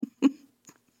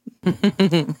We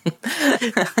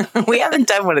haven't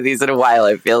done one of these in a while,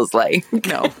 it feels like.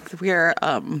 No, we're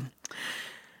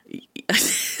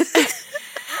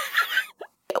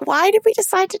Why did we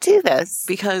decide to do this?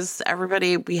 because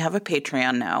everybody, we have a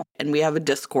Patreon now and we have a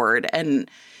Discord, and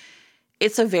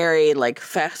it's a very like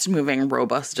fast moving,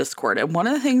 robust Discord. And one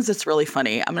of the things that's really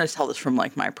funny, I'm going to tell this from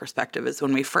like my perspective, is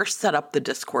when we first set up the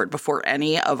Discord before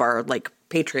any of our like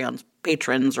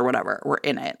patrons or whatever were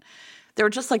in it, there were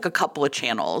just like a couple of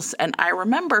channels. And I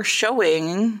remember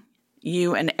showing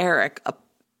you and Eric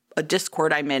a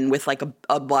Discord I'm in with like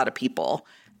a lot of people.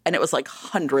 And it was like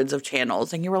hundreds of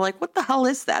channels. And you were like, what the hell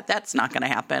is that? That's not going to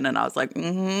happen. And I was like,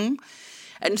 mm-hmm.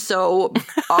 And so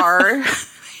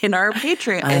in our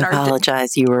Patreon. I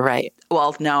apologize. You were right.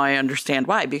 Well, now I understand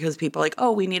why. Because people are like,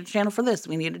 oh, we need a channel for this.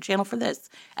 We need a channel for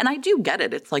this. And I do get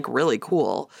it. It's like really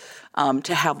cool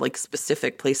to have like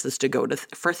specific places to go to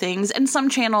for things. And some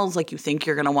channels like you think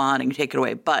you're going to want and you take it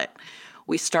away. But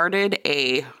we started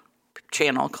a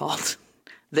channel called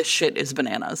This Shit is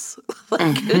Bananas.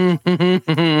 like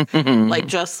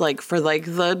just like for like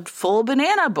the full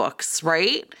banana books,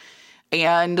 right?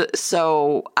 And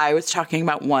so I was talking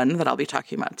about one that I'll be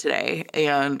talking about today.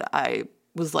 And I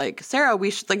was like, Sarah, we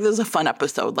should, like, this is a fun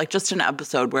episode, like just an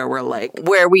episode where we're like,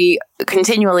 where we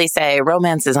continually say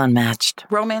romance is unmatched.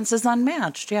 Romance is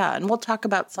unmatched. Yeah. And we'll talk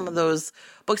about some of those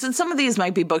books. And some of these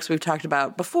might be books we've talked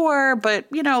about before, but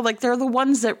you know, like they're the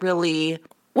ones that really.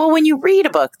 Well, when you read a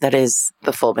book that is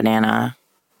the full banana,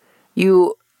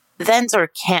 you then sort of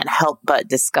can't help but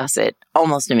discuss it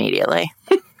almost immediately.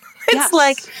 It's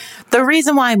like the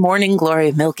reason why Morning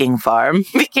Glory Milking Farm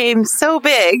became so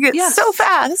big so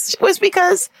fast was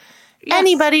because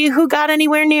anybody who got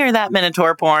anywhere near that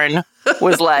Minotaur porn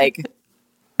was like,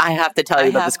 I have to tell you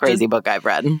about this crazy book I've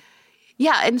read.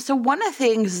 Yeah. And so one of the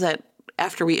things that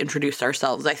after we introduce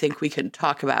ourselves, I think we can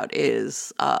talk about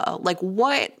is like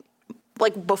what,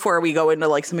 like before we go into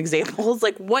like some examples,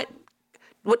 like what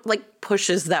like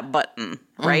pushes that button,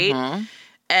 right? Mm-hmm.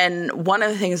 And one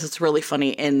of the things that's really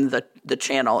funny in the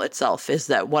channel itself is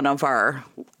that one of our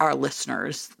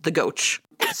listeners, the Goach,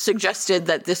 suggested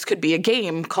that this could be a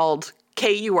game called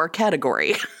KU or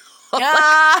Category.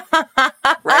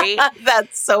 Right?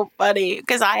 That's so funny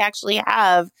because I actually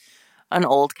have an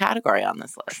old category on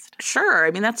this list. Sure.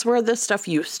 I mean, that's where this stuff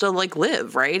used to like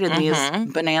live, right? In these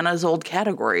bananas old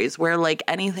categories where like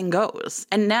anything goes.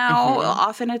 And now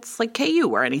often it's like KU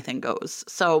where anything goes.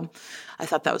 So I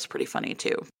thought that was pretty funny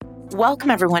too.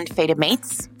 Welcome everyone to Fated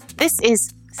Mates. This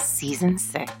is season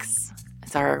 6.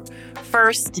 It's our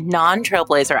first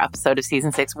non-Trailblazer episode of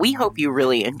season 6. We hope you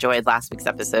really enjoyed last week's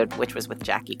episode, which was with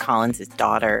Jackie Collins'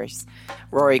 daughters,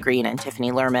 Rory Green and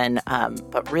Tiffany Lerman,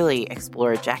 but really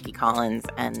explored Jackie Collins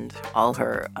and all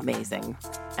her amazing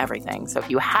everything. So if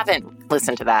you haven't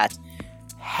listened to that,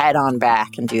 head on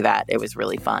back and do that. It was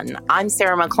really fun. I'm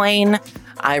Sarah McLean.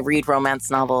 I read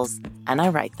romance novels and I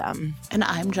write them. And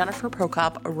I'm Jennifer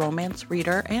Prokop, a romance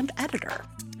reader and editor.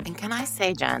 And can I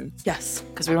say, Jen? Yes.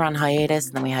 Because we were on hiatus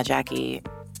and then we had the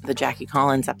Jackie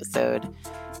Collins episode.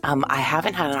 I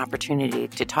haven't had an opportunity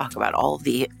to talk about all of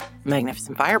the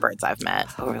magnificent Firebirds I've met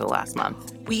over the last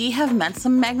month. We have met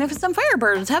some magnificent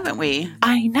Firebirds, haven't we?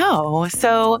 I know.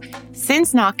 So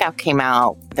since Knockout came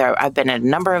out, I've been at a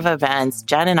number of events.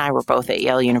 Jen and I were both at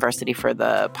Yale University for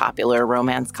the popular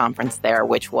romance conference there,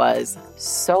 which was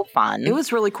so fun. It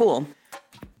was really cool.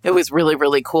 It was really,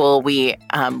 really cool. We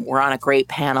were on a great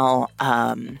panel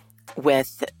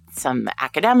with some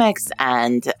academics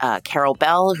and Carol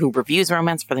Bell, who reviews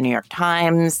romance for the New York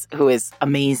Times, who is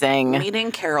amazing.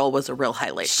 Meeting Carol was a real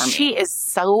highlight for me. She is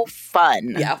so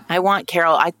fun. Yeah. I want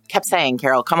Carol. I kept saying,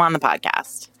 Carol, come on the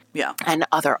podcast. Yeah. And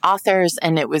other authors.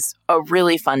 And it was a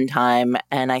really fun time.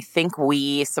 And I think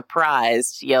we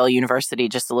surprised Yale University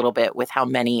just a little bit with how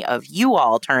many of you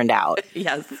all turned out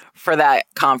for that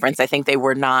conference. I think they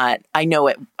were not, I know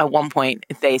at one point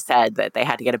they said that they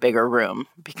had to get a bigger room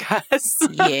because.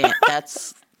 Yeah,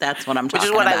 that's what I'm talking about. Which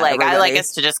is what I like. Everybody. I like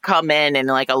us to just come in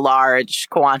like a large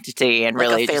quantity and like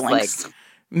really just like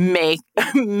make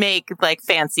like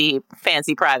fancy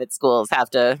private schools have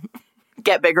to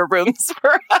get bigger rooms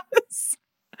for us.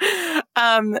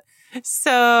 And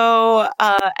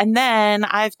then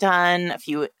I've done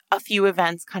a few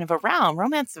events kind of around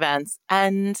romance events,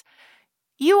 and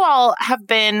you all have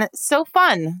been so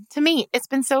fun to meet. It's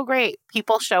been so great.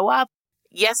 People show up.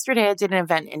 Yesterday, I did an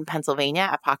event in Pennsylvania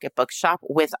at Pocket Bookshop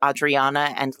with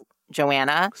Adriana and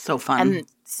Joanna. So fun. And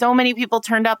so many people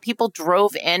turned up. People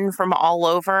drove in from all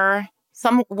over.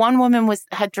 one woman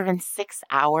had driven 6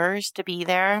 hours to be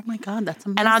there. Oh my God, that's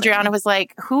amazing. And Adriana was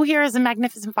like, who here is a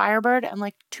Magnificent Firebird? And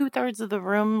like 2/3 of the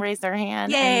room raised their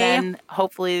hand. Yay. And then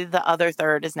hopefully the other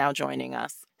third is now joining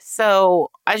us.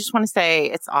 So I just want to say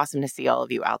it's awesome to see all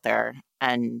of you out there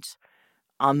and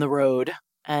on the road.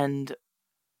 And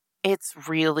it's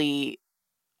really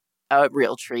a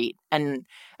real treat. And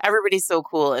everybody's so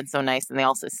cool and so nice. And they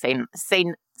also say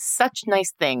such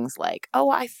nice things like, oh,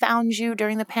 I found you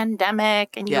during the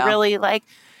pandemic and you really like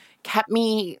kept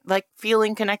me like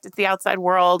feeling connected to the outside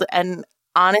world. And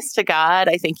honest to God,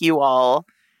 I think you all,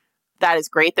 that is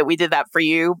great that we did that for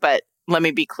you. But let me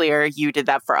be clear, you did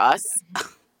that for us.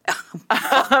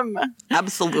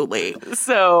 Absolutely.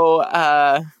 So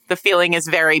the feeling is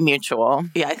very mutual.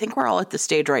 Yeah, I think we're all at the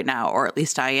stage right now, or at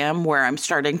least I am, where I'm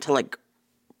starting to like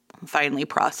finally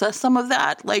process some of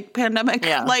that like pandemic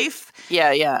life.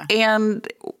 Yeah. And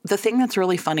the thing that's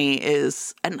really funny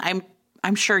is, and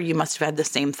I'm sure you must have had the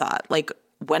same thought. Like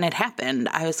when it happened,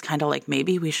 I was kind of like,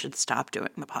 maybe we should stop doing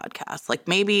the podcast. Like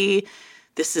maybe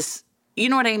this is, you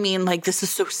know what I mean? Like this is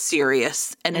so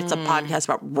serious and it's a podcast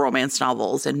about romance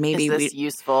novels and maybe is this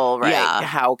useful, right? Yeah.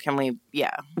 How can we,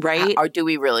 right? Or do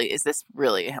we really, is this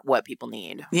really what people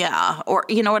need? Yeah. Or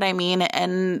you know what I mean?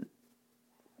 And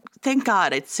thank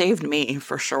God it saved me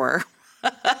for sure.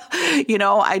 You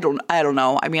know, I don't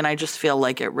know. I mean, I just feel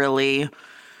like it really.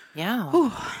 Yeah.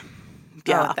 Whew,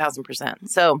 yeah. 1,000%.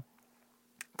 So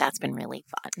that's been really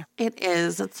fun. It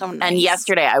is. It's so nice. And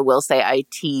yesterday, I will say I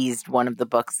teased one of the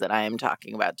books that I am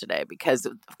talking about today because,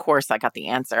 of course, I got the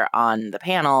answer on the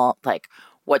panel, like,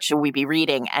 what should we be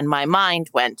reading? And my mind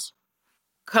went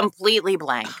completely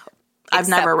blank. I've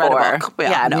never read a book.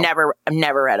 I've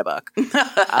never read a book.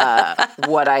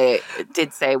 What I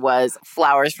did say was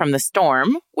Flowers from the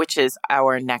Storm, which is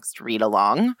our next read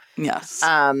along. Yes.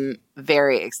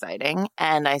 Very exciting.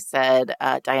 And I said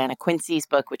Diana Quincy's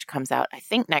book, which comes out, I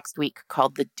think, next week,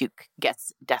 called The Duke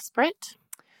Gets Desperate,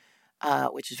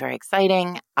 which is very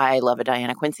exciting. I love a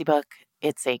Diana Quincy book.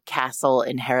 It's a castle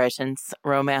inheritance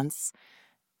romance.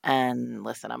 And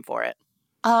listen, I'm for it.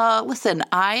 Listen,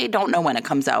 I don't know when it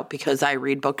comes out because I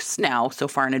read books now so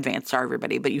far in advance. Sorry,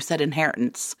 everybody, but you said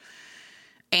Inheritance.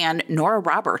 And Nora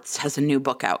Roberts has a new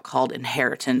book out called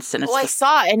Inheritance. And it's I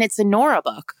saw it, and it's a Nora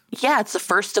book. Yeah, it's the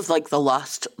first of like the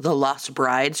Lost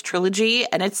Brides trilogy.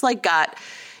 And it's like got,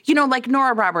 you know, like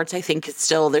Nora Roberts, I think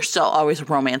there's still always a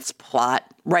romance plot,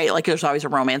 right? Like there's always a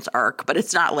romance arc, but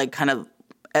it's not like kind of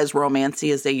as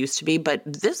romancy as they used to be. But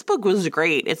this book was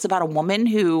great. It's about a woman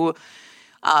who...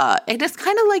 it is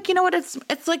kind of like, you know what,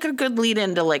 it's like a good lead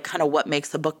into like kind of what makes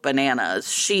the book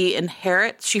bananas. She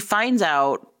finds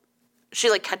out,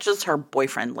 she like catches her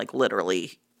boyfriend like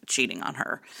literally cheating on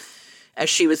her as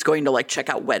she was going to like check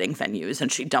out wedding venues,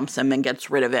 and she dumps him and gets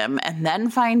rid of him, and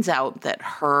then finds out that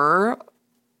her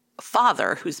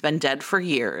father, who's been dead for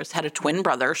years, had a twin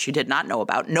brother she did not know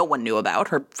about. No one knew about.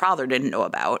 Her father didn't know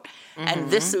about. Mm-hmm. And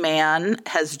this man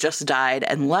has just died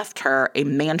and left her a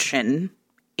mansion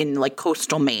in like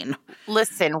coastal Maine.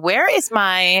 Listen, where is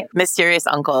my mysterious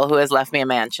uncle who has left me a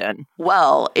mansion?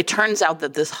 Well, it turns out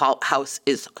that this house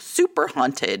is super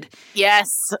haunted.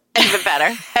 Yes, even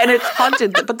better. And it's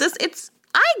haunted, but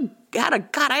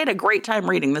I had a great time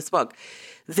reading this book.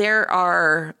 There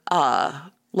are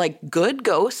like good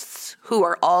ghosts who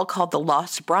are all called the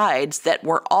Lost Brides that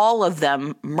were all of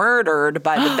them murdered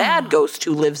by the bad ghost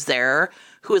who lives there,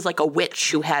 who is like a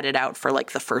witch who had it out for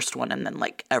like the first one, and then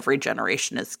like every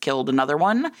generation has killed another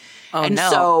one. Oh, and no.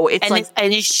 So it's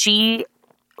and is she's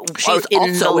also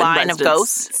in the line of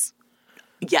ghosts?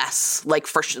 Yes, like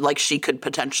she could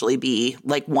potentially be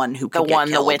like one who could get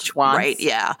killed. The witch wants, right?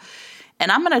 Yeah.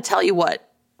 And I'm going to tell you what,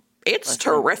 it's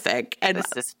terrific. And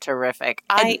this is terrific.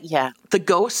 The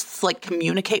ghosts like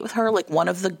communicate with her. Like one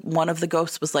of the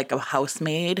ghosts was like a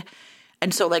housemaid.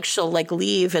 And so, like, she'll, like,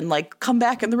 leave and, like, come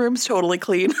back and the room's totally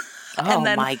clean. Oh,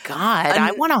 my God.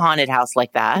 I want a haunted house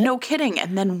like that. No kidding.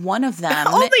 And then one of them...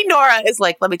 Only Nora is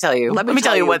like, let me tell you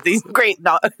what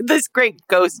this great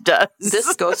ghost does.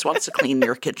 This ghost wants to clean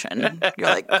your kitchen. You're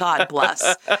like, God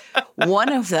bless.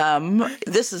 One of them,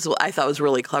 this is what I thought was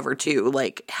really clever, too,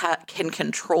 like, can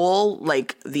control,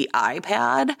 like, the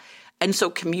iPad, and so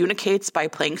communicates by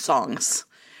playing songs.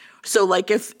 So, like,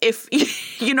 if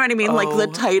you know what I mean? Like, the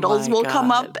titles will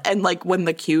come up, and, like, when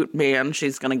the cute man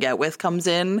she's going to get with comes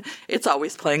in, it's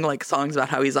always playing, like, songs about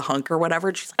how he's a hunk or whatever.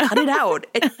 And she's like, cut it out.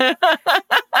 And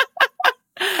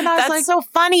I was That's like, so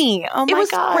funny. Oh, my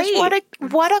gosh.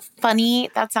 Great. What a funny,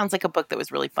 that sounds like a book that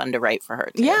was really fun to write for her,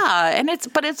 too. Yeah, and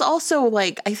it's also,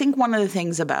 like, I think one of the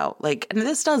things about, like, and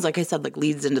this does, like I said, like,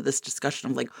 leads into this discussion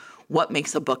of, like, what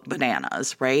makes a book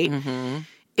bananas, right? Mm-hmm.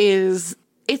 is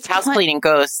it's House Bleeding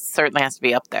Ghosts certainly has to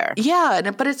be up there.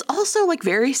 Yeah, but it's also like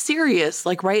very serious,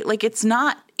 like, right? Like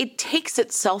it takes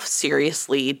itself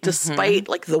seriously despite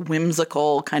like the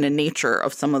whimsical kind of nature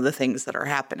of some of the things that are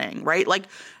happening, right? Like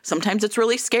sometimes it's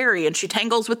really scary and she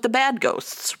tangles with the bad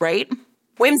ghosts, right?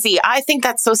 Whimsy. I think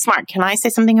that's so smart. Can I say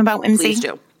something about whimsy? Please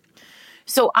do.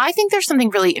 So I think there's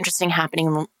something really interesting happening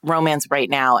in romance right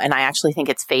now, and I actually think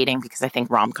it's fading because I think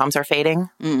rom-coms are fading.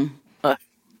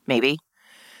 Maybe.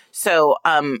 So,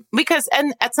 because,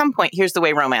 and at some point, here's the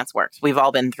way romance works. We've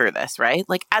all been through this, right?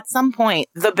 Like at some point,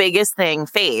 the biggest thing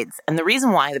fades. And the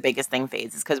reason why the biggest thing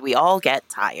fades is because we all get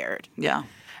tired. Yeah.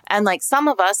 And like some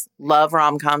of us love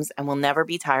rom-coms and will never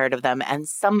be tired of them.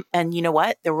 And you know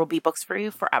what? There will be books for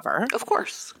you forever. Of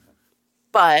course.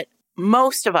 But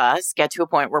most of us get to a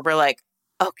point where we're like,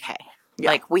 okay,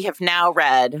 like we have now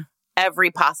read every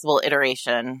possible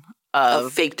iteration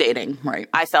of fake dating, right?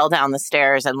 I fell down the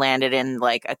stairs and landed in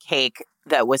like a cake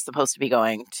that was supposed to be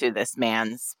going to this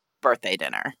man's birthday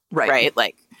dinner. Right?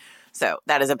 Like, so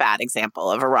that is a bad example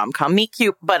of a rom-com meet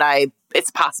cute, but it's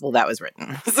possible that was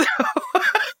written. So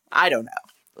I don't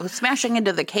know. Smashing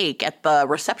into the cake at the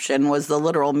reception was the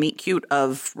literal meet cute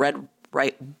of red,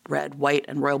 white,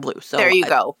 and royal blue. So there you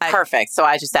go. Perfect. So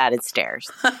I just added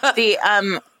stairs.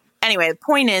 Anyway, the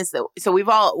point is that so we've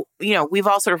all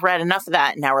sort of read enough of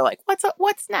that, and now we're like,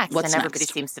 what's next? And everybody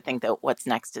seems to think that what's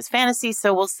next is fantasy.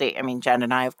 So we'll see. I mean, Jen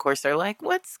and I, of course, are like,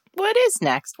 what is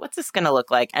next? What's this going to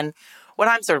look like? And what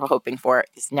I'm sort of hoping for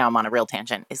is, now I'm on a real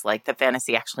tangent, is like the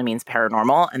fantasy actually means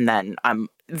paranormal, and then I'm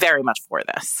very much for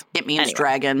this. It means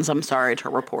dragons. I'm sorry to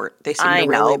report. They seem I to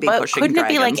know, really be but pushing couldn't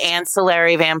dragons. It be like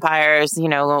ancillary vampires,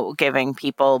 giving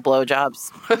people blowjobs?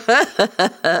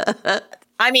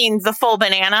 I mean, the full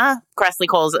banana, Cressley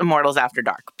Cole's Immortals After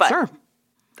Dark, but sure.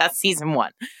 That's season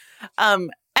 1.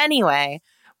 Anyway,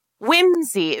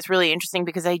 whimsy is really interesting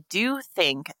because I do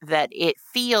think that it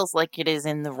feels like it is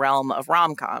in the realm of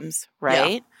rom-coms,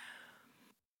 right? Yeah.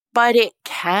 But it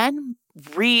can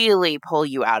really pull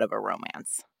you out of a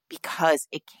romance because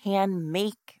it can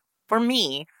make, for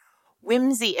me,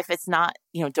 whimsy, if it's not,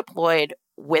 deployed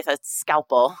with a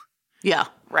scalpel,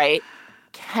 right,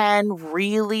 can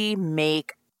really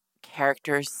make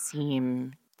characters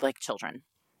seem like children.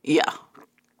 Yeah.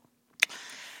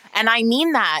 And I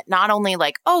mean that not only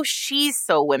like, oh, she's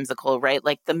so whimsical, right?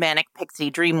 Like the manic pixie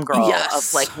dream girl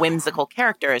of like whimsical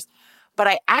characters. But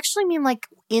I actually mean like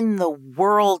in the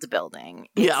world building,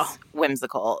 it's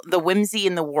whimsical. The whimsy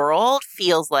in the world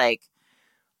feels like,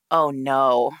 oh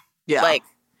no. Yeah. Like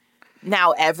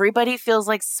now everybody feels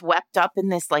like swept up in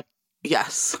this like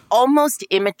almost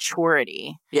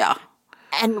immaturity. Yeah.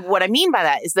 And what I mean by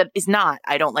that is not,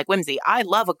 I don't like whimsy. I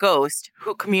love a ghost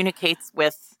who communicates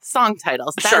with song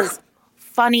titles. That is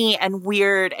funny and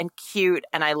weird and cute,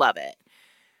 and I love it.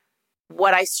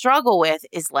 What I struggle with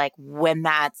is like when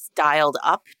that's dialed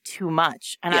up too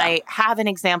much. And I have an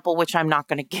example, which I'm not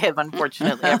going to give,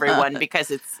 unfortunately, everyone,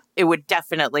 because it would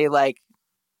definitely like,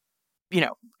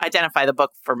 identify the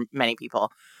book for many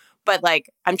people. But like,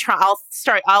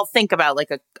 I'll think about like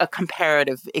a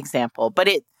comparative example, but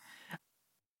it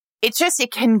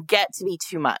can get to be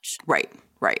too much. Right.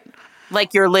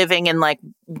 Like you're living in like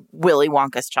Willy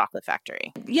Wonka's chocolate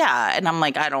factory. Yeah. And I'm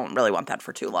like, I don't really want that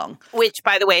for too long. Which,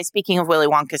 by the way, speaking of Willy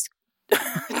Wonka's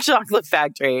chocolate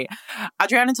factory,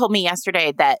 Adriana told me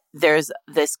yesterday that there's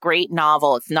this great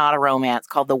novel. It's not a romance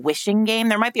called The Wishing Game.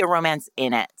 There might be a romance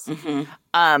in it.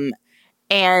 Mm-hmm.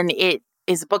 And it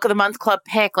is a Book of the Month Club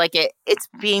pick. Like it's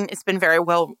been very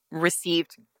well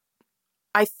received.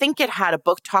 I think it had a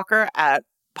book talker at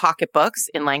Pocket Books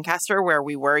in Lancaster, where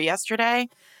we were yesterday.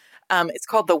 It's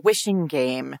called The Wishing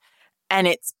Game, and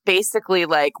it's basically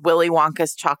like Willy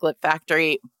Wonka's chocolate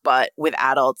factory, but with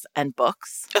adults and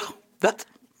books. Oh, that's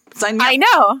sign me up. I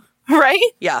know,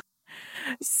 right? Yeah.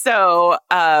 So,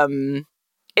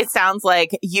 it sounds like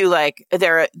you like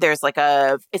there's like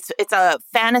it's a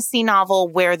fantasy novel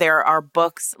where there are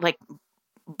books, like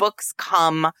books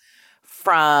come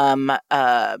from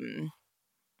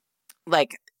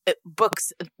like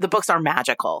books. The books are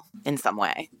magical in some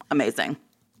way. Amazing.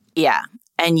 Yeah.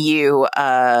 And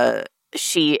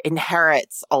she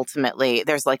inherits ultimately,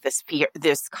 there's like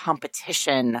this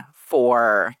competition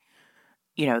for,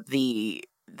 the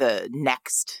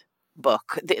next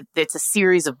book. It's a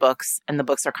series of books and the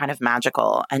books are kind of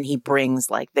magical. And he brings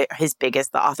like the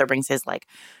author brings his like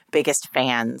biggest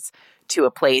fans to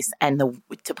a place and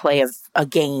to play a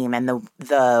game, and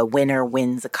the winner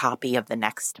wins a copy of the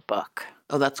next book.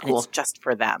 Oh, that's cool. And it's just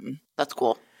for them. That's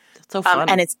cool. That's so fun.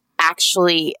 And it's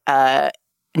actually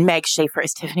Meg Schaefer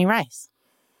is Tiffany Rice.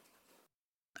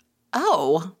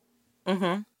 Oh.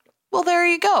 Mm-hmm. Well, there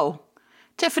you go.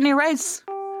 Tiffany Rice.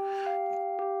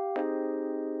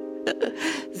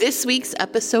 This week's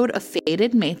episode of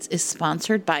Fated Mates is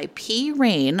sponsored by P.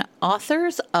 Rain,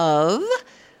 authors of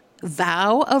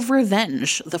Vow of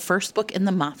Revenge, the first book in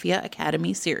the Mafia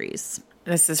Academy series.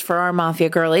 This is for our Mafia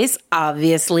girlies,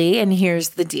 obviously, and here's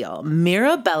the deal.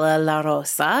 Mirabella La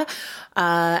Rosa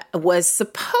was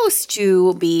supposed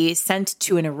to be sent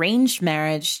to an arranged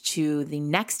marriage to the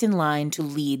next in line to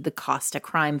lead the Costa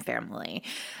crime family.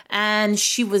 And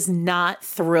she was not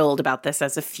thrilled about this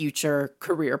as a future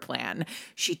career plan.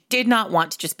 She did not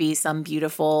want to just be some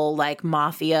beautiful, like,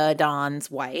 mafia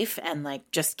don's wife and, like,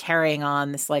 just carrying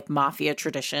on this, like, mafia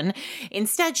tradition.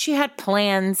 Instead, she had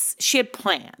plans.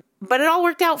 But it all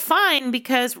worked out fine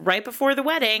because right before the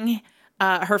wedding,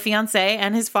 her fiance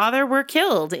and his father were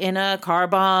killed in a car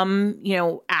bomb,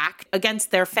 act against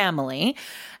their family.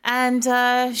 And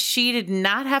she did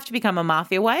not have to become a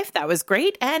mafia wife. That was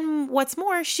great. And what's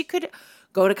more, she could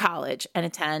go to college and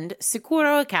attend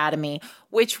Sicuro Academy,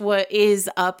 which is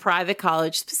a private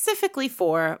college specifically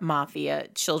for mafia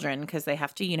children because they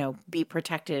have to, be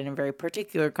protected in a very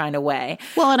particular kind of way.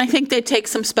 Well, and I think they take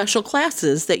some special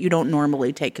classes that you don't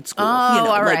normally take at school. Oh,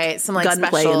 all right. Like some like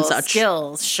gunplay special and such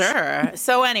skills. Sure.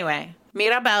 So anyway,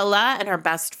 Mirabella and her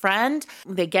best friend,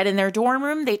 they get in their dorm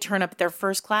room, they turn up their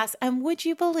first class, and would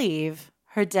you believe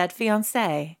her dead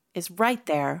fiancé is right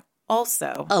there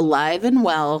also. Alive and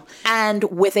well. And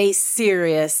with a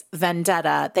serious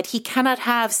vendetta that he cannot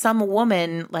have some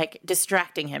woman, like,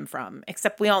 distracting him from.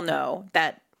 Except we all know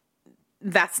that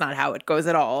that's not how it goes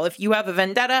at all. If you have a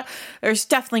vendetta, there's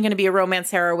definitely going to be a romance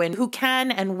heroine who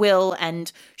can and will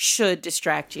and should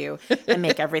distract you and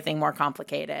make everything more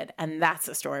complicated. And that's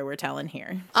the story we're telling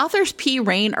here. Authors P.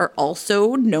 Rain are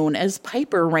also known as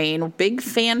Piper Rain, big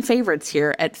fan favorites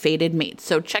here at Fated Mates.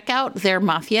 So check out their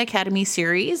Mafia Academy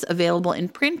series, available in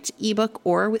print, ebook,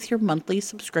 or with your monthly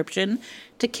subscription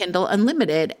to Kindle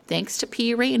Unlimited. Thanks to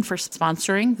P. Rain for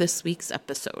sponsoring this week's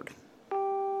episode.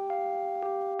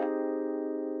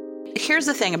 Here's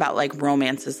the thing about, like,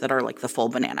 romances that are, like, the full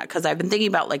banana, because I've been thinking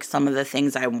about, like, some of the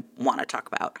things I want to talk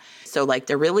about. So, like,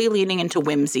 they're really leaning into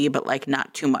whimsy, but, like,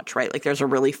 not too much, right? Like, there's a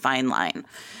really fine line.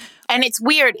 And it's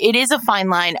weird. It is a fine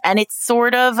line, and it's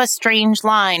sort of a strange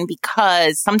line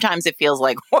because sometimes it feels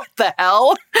like, what the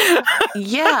hell?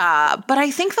 Yeah, but I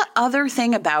think the other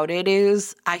thing about it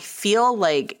is I feel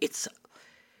like it's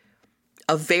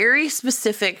a very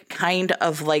specific kind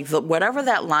of, like, whatever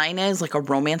that line is, like, a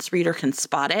romance reader can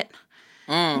spot it.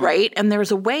 Right? And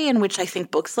there's a way in which I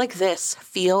think books like this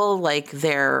feel like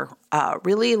they're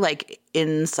really, like,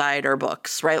 insider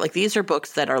books, right? Like, these are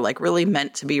books that are, like, really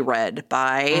meant to be read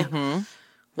by,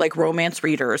 like, romance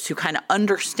readers who kind of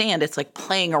understand it's, like,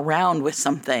 playing around with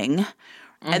something.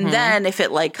 And then if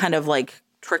it, like, kind of, like,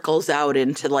 trickles out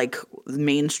into, like,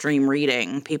 mainstream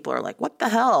reading, people are like, what the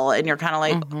hell? And you're kind of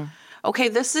like, okay,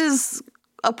 this is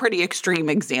a pretty extreme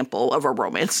example of a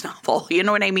romance novel. You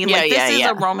know what I mean? Yeah, like, this is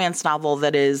a romance novel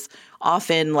that is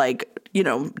often, like,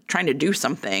 trying to do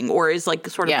something, or is, like,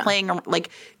 sort of playing,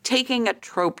 like, taking a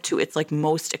trope to its, like,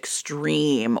 most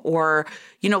extreme, or,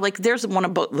 like, there's one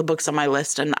of the books on my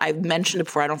list, and I've mentioned it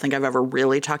before, I don't think I've ever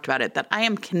really talked about it, that I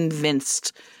am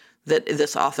convinced that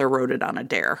this author wrote it on a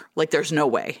dare. Like, there's no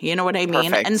way. You know what I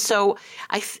mean? Perfect. And so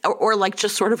or like,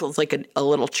 just sort of like a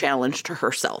little challenge to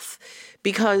herself.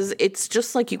 Because it's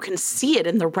just like you can see it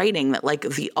in the writing that, like,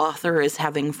 the author is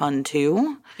having fun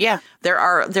too. Yeah.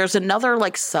 There's another,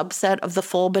 like, subset of the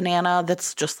full banana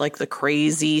that's just, like, the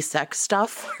crazy sex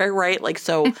stuff, right? Like,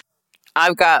 so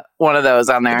I've got one of those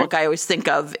on there. The book I always think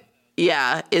of,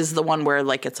 is the one where,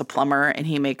 like, it's a plumber and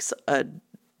he makes a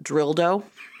dildo.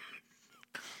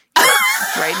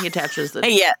 Right? He attaches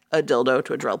a dildo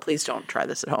to a drill. Please don't try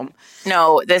this at home.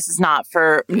 No, this is not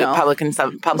for public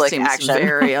action.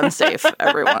 Very unsafe.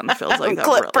 Everyone feels like that.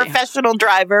 Really. Professional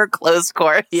driver, closed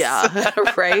course. Yeah,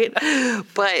 right?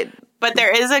 But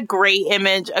there is a great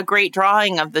image, a great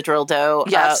drawing of the dildo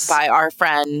by our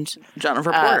friend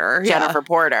Jennifer Porter. Jennifer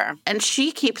Porter. And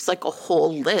she keeps, like, a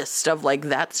whole list of, like,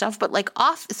 that stuff. But, like,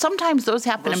 sometimes those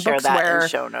happen in books where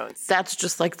show notes. That's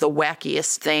just, like, the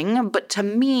wackiest thing. But to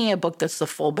me, a book that's the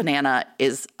full banana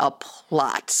is a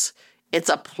plot. It's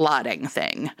a plotting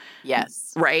thing.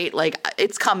 Yes. Right? Like,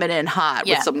 it's coming in hot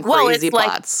with some crazy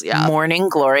plots. Like Morning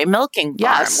Glory Milking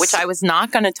Farm, which I was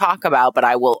not going to talk about, but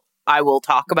I will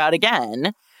talk about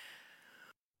again,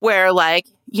 where, like,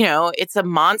 it's a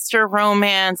monster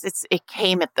romance. It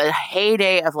came at the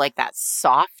heyday of, like, that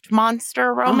soft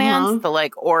monster romance, the,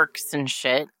 like, orcs and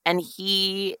shit. And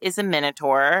he is a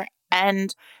minotaur,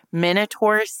 and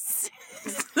minotaurs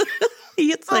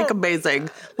It's like amazing.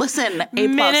 Listen, A+.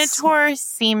 Minotaur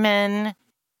semen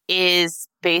is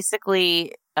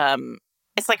basically,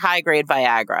 it's like high-grade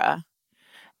Viagra.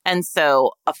 And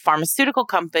so a pharmaceutical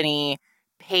company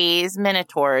pays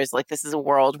minotaurs, like this is a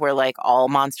world where like all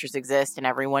monsters exist and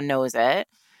everyone knows it.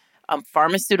 A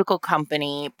pharmaceutical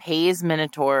company pays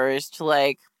minotaurs to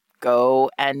like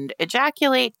go and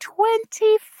ejaculate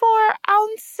 24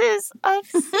 ounces of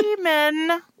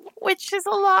semen, which is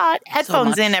a lot.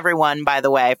 Headphones in, everyone, by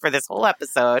the way, for this whole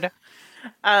episode.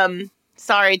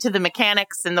 Sorry to the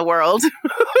mechanics in the world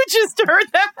who just heard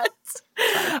that.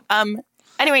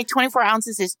 Anyway, 24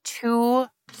 ounces is 2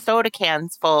 soda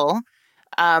cans full.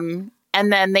 And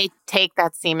then they take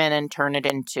that semen and turn it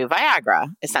into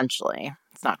Viagra, essentially.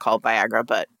 It's not called Viagra,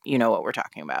 but you know what we're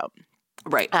talking about.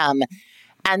 Right.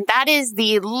 And that is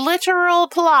the literal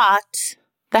plot.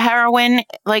 The heroine,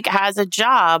 like, has a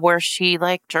job where she,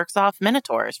 like, jerks off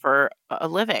minotaurs for a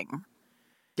living.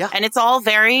 Yeah. And it's all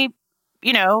very,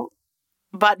 you know,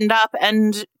 buttoned up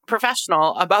and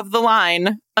professional, above the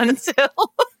line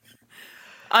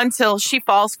until she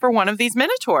falls for one of these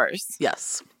minotaurs.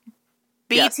 Yes.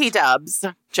 BT dubs,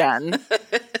 Jen.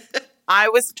 I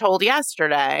was told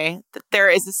yesterday that there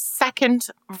is a second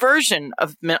version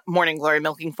of Morning Glory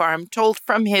Milking Farm told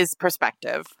from his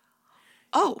perspective.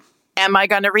 Oh. Am I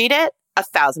going to read it?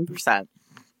 1,000%.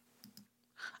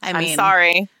 I'm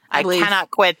sorry. I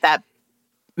cannot quit that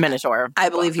Minotaur. I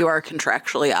believe you are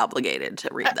contractually obligated to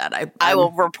read that. I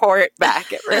will report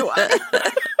back, everyone.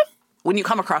 When you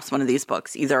come across one of these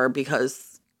books, either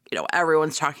because, you know,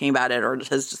 everyone's talking about it or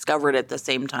has discovered it at the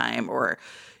same time, or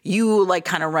you like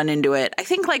kind of run into it, I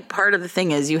think like part of the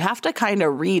thing is you have to kind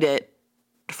of read it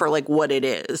for like what it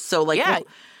is. So like, yeah.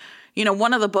 You know,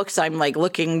 one of the books I'm like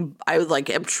looking, I like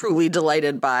am truly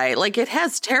delighted by, like it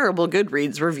has terrible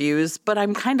Goodreads reviews, but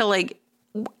I'm kind of like,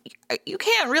 you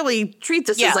can't really treat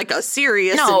this as like a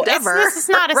serious endeavor. This is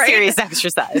not a right? serious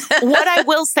exercise. What I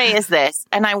will say is this,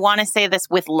 and I want to say this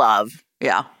with love.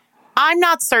 Yeah. I'm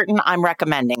not certain I'm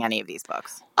recommending any of these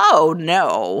books. Oh,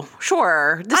 no.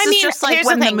 Sure. This is just like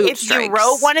when the mood if strikes. you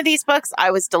wrote one of these books,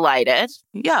 I was delighted.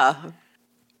 Yeah.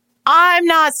 I'm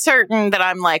not certain that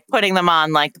I'm like putting them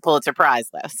on like the Pulitzer Prize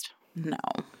list. No.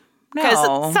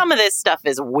 Because some of this stuff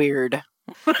is weird.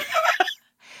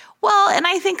 Well, and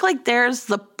I think like there's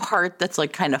the part that's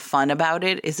like kind of fun about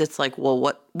it is it's like,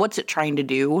 well, what's it trying to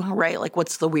do, right? Like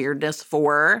what's the weirdness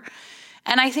for?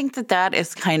 And I think that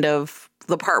is kind of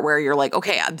the part where you're like,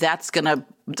 okay, that's going to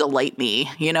delight me,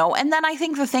 you know? And then I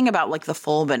think the thing about like the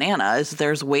full banana is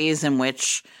there's ways in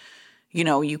which, you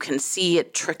know, you can see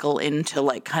it trickle into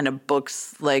like kind of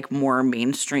books like more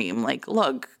mainstream. Like,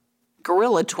 look,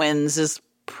 Gorilla Twins is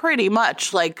pretty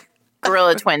much like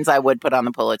Gorilla Twins I would put on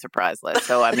the Pulitzer Prize list.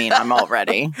 So, I mean, I'm all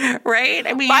ready. Right?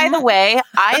 I mean, by the way,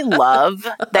 I love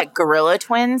that Gorilla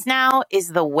Twins now is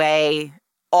the way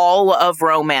all of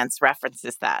romance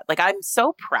references that. Like, I'm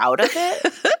so proud of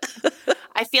it.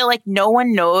 I feel like no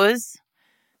one knows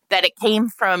that it came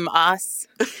from us.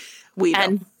 We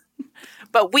know.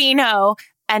 But we know,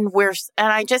 and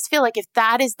I just feel like if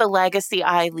that is the legacy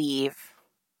I leave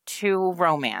to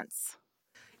romance,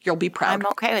 you'll be proud. I'm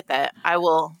okay with it. I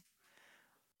will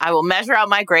measure out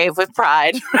my grave with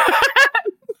pride.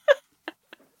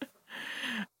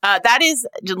 That is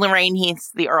Lorraine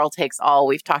Heath's The Earl Takes All.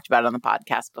 We've talked about it on the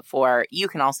podcast before. You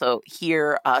can also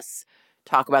hear us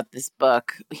talk about this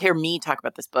book, hear me talk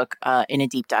about this book in a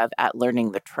deep dive at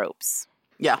Learning the Tropes.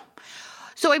 Yeah.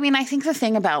 So, I mean, I think the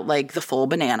thing about like the full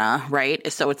banana, right,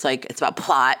 is so it's like, it's about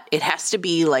plot. It has to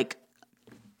be like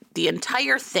the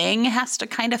entire thing has to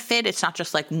kind of fit. It's not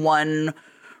just like one.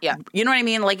 Yeah. You know what I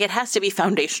mean? Like it has to be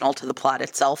foundational to the plot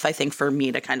itself, I think, for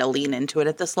me to kind of lean into it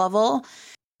at this level.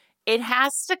 It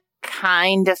has to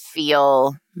kind of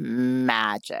feel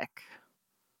magic.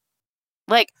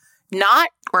 Like, not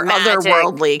or magic.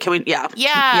 Otherworldly. Can we?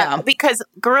 Yeah. Because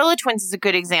Gorilla Twins is a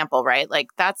good example, right? Like,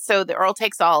 that's so The Earl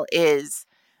Takes All is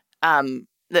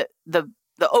the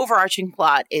overarching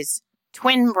plot is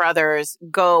twin brothers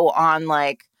go on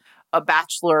like a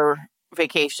bachelor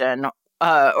vacation.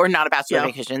 Or not a bachelor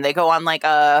vacation. They go on like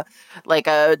a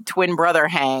twin brother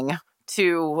hang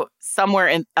to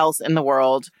somewhere else in the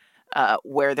world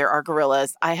where there are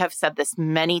gorillas. I have said this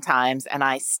many times, and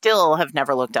I still have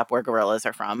never looked up where gorillas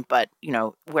are from. But, you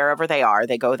know, wherever they are,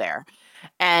 they go there.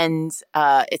 And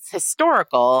it's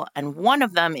historical, and one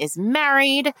of them is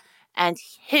married, and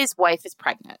his wife is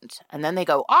pregnant. And then they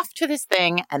go off to this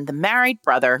thing, and the married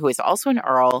brother, who is also an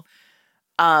earl,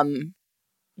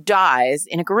 dies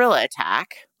in a gorilla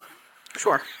attack.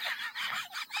 Sure.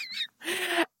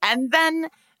 And then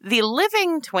The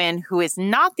living twin, who is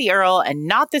not the Earl and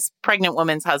not this pregnant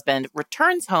woman's husband,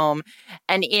 returns home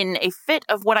and in a fit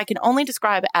of what I can only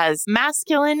describe as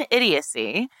masculine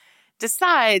idiocy,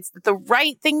 decides that the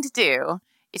right thing to do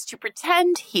is to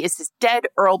pretend he is his dead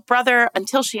Earl brother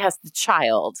until she has the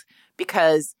child,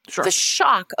 because the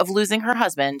shock of losing her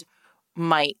husband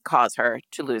might cause her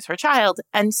to lose her child.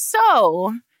 And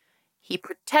so he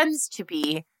pretends to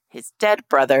be his dead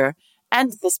brother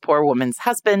and this poor woman's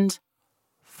husband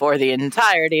for the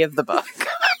entirety of the book.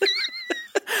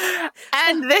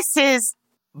 And this is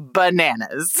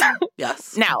bananas.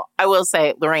 Yes. Now, I will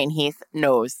say Lorraine Heath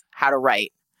knows how to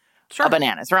write a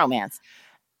bananas romance.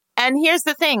 And here's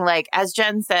the thing, like, as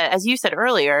Jen said, as you said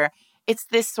earlier, it's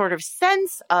this sort of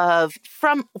sense of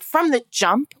from the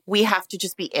jump, we have to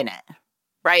just be in it,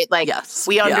 right? Like,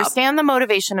 we understand the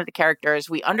motivation of the characters.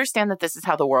 We understand that this is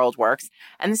how the world works.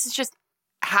 And this is just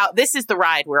this is the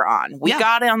ride we're on. We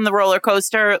got on the roller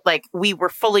coaster, like, we were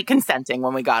fully consenting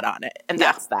when we got on it. And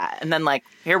that's that. And then, like,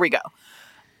 here we go.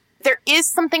 There is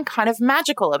something kind of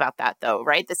magical about that, though,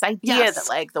 right? This idea that,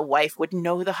 like, the wife would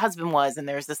know who the husband was, and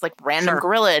there's this, like, random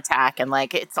guerrilla attack, and,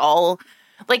 like, it's all,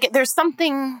 like, there's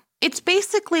something. It's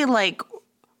basically like,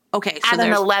 okay, so at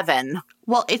an 11.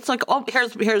 Well, it's like,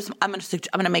 here's I'm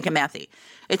gonna make it mathy.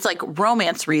 It's like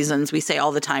romance reasons we say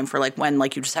all the time for, like, when,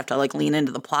 like, you just have to, like, lean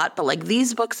into the plot, but, like,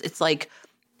 these books, it's like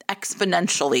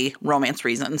exponentially romance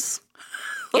reasons.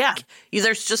 Like,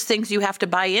 there's just things you have to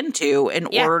buy into in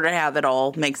order to have it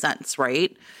all make sense,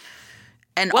 right?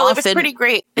 And it was pretty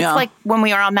great. It's like when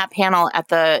we were on that panel at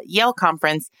the Yale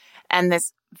conference, and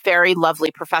this very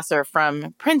lovely professor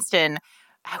from Princeton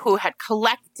who had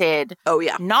collected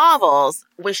novels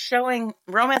was showing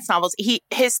romance novels.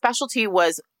 His specialty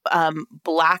was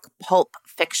black pulp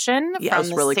fiction. Yeah,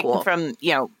 from really cool. From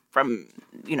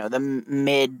the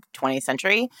mid 20th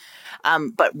century.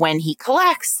 But when he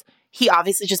collects, he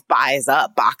obviously just buys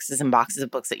up boxes and boxes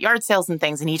of books at yard sales and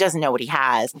things, and he doesn't know what he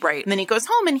has. Right. And then he goes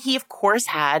home, and he, of course,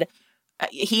 has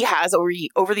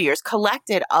over the years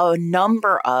collected a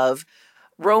number of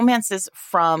romances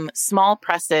from small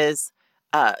presses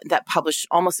that publish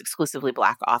almost exclusively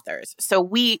Black authors. So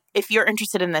if you're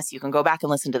interested in this, you can go back and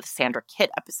listen to the Sandra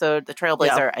Kitt episode, The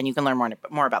Trailblazer, and you can learn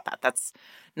more about that. That's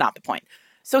not the point.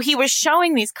 So he was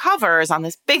showing these covers on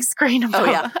this big screen above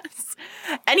us.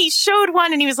 And he showed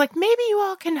one and he was like, maybe you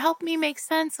all can help me make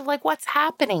sense of, like, what's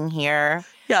happening here.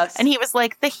 Yes. And he was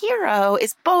like, the hero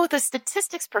is both a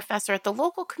statistics professor at the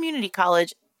local community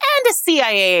college and a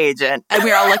CIA agent. And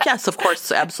we were all like, yes, of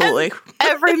course, absolutely.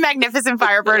 Every magnificent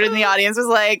Firebird in the audience was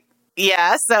like,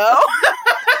 yeah, so?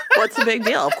 What's the big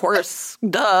deal? Of course.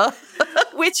 Duh.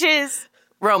 Which is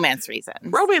romance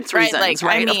reasons. Romance reasons, like,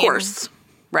 right? Of course.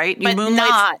 Right? But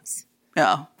not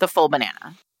the full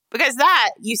banana. Because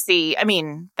that, you see, I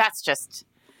mean, that's just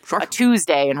a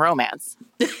Tuesday in romance.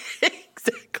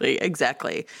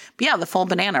 Exactly. But yeah, the full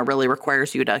banana really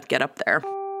requires you to get up there.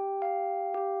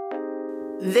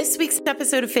 This week's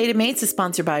episode of Fated Mates is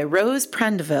sponsored by Rose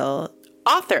Prendeville,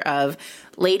 author of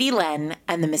Lady Len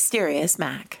and the Mysterious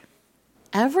Mac.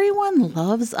 Everyone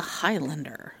loves a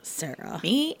Highlander, Sarah.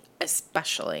 Me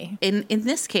especially. In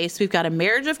this case, we've got a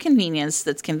marriage of convenience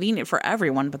that's convenient for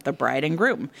everyone but the bride and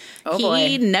groom.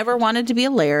 He never wanted to be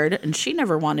a laird, and she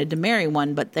never wanted to marry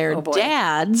one, but their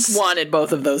dads wanted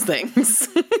both of those things.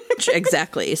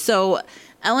 Exactly. So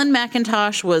Ellen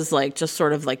McIntosh was, like, just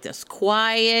sort of like this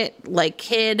quiet, like,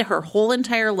 kid her whole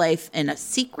entire life, and a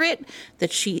secret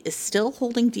that she is still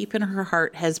holding deep in her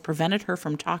heart has prevented her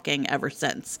from talking ever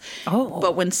since. Oh.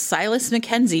 But when Silas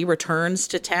Mackenzie returns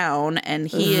to town,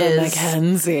 and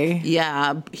Mackenzie.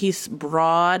 Yeah, he's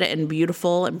broad and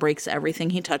beautiful and breaks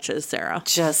everything he touches, Sarah.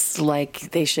 Just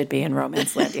like they should be in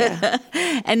Romance Land, yeah.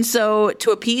 And so to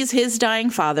appease his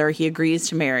dying father, he agrees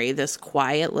to marry this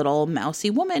quiet little mousy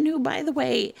woman who, by the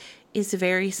way, is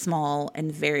very small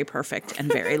and very perfect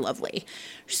and very lovely.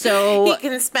 So he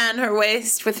can span her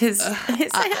waist with his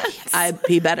hands.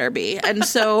 He better be. And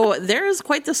so there is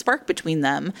quite the spark between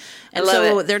them. And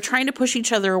so they're trying to push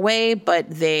each other away, but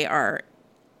they are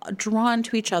drawn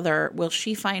to each other. Will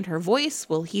she find her voice?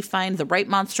 Will he find the right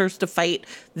monsters to fight?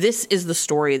 This is the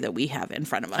story that we have in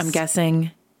front of us. I'm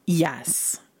guessing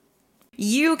yes.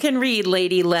 You can read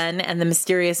Lady Len and the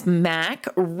Mysterious Mac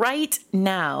right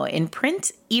now in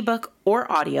print, ebook,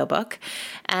 or audiobook.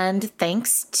 And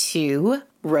thanks to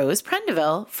Rose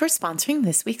Prendeville for sponsoring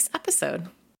this week's episode.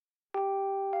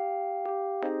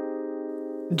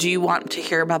 Do you want to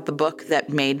hear about the book that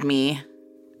made me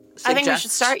suggest? I think we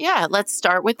should start. Yeah, let's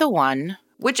start with the one.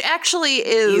 Which actually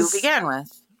is... You began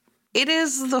with. It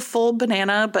is the full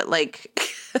banana, but, like...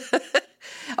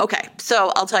 Okay,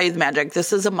 so I'll tell you the magic.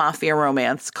 This is a mafia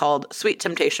romance called Sweet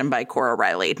Temptation by Cora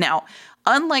Riley. Now,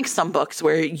 unlike some books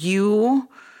where you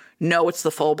know it's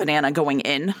the full banana going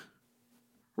in,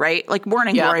 right? Like Born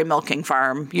and Glory Milking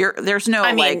Farm, there's no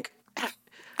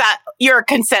that you're a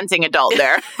consenting adult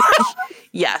there.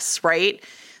 Yes, right?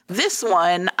 This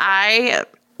one, I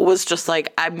was just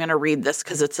like, I'm going to read this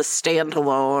because it's a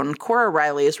standalone. Cora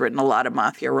Riley has written a lot of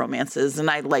mafia romances, and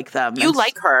I like them. You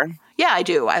like her. Yeah, I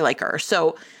do. I like her.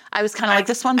 So I was kind of like,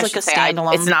 this one's like a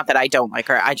standalone. It's not that I don't like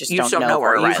her. I just don't know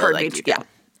her. You've heard me. Yeah.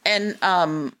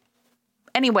 And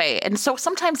anyway, and so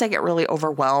sometimes I get really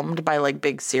overwhelmed by like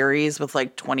big series with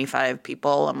like 25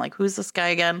 people. I'm like, who's this guy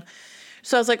again?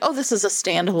 So I was like, oh, this is a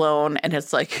standalone. And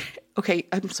it's like, okay,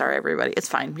 I'm sorry, everybody. It's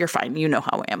fine. You're fine. You know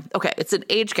how I am. Okay. It's an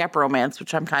age gap romance,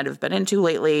 which I'm kind of been into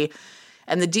lately.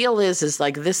 And the deal is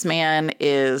like this man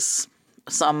is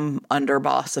some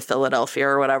underboss of Philadelphia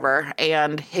or whatever.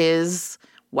 And his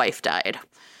wife died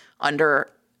under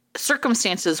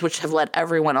circumstances which have led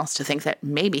everyone else to think that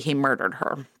maybe he murdered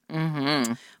her.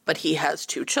 Mm-hmm. But he has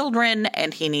 2 children,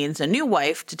 and he needs a new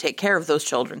wife to take care of those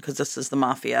children because this is the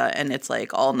mafia, and it's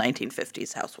like all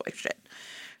 1950s housewife shit.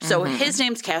 So his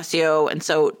name's Cassio, and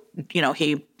so,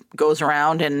 he goes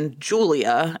around, and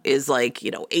Julia is like,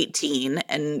 18,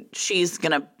 and she's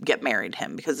going to get married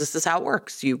him because this is how it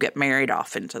works. You get married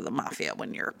off into the mafia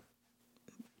when you're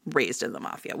raised in the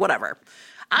mafia, whatever.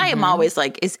 I am always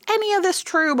like, is any of this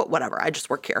true? But whatever, I just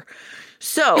work here.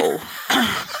 So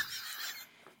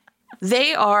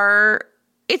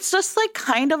it's just like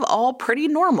kind of all pretty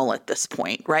normal at this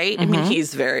point, right? I mean,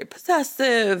 he's very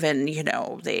possessive and,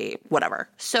 whatever.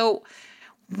 So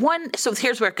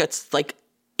here's where it gets like,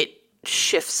 it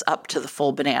shifts up to the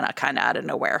full banana kind of out of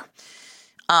nowhere.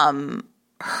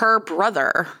 Her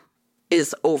brother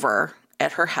is over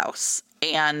at her house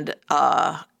and,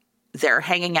 they're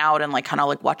hanging out and like kind of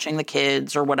like watching the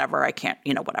kids or whatever. I can't,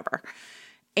 whatever.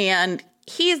 And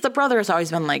the brother has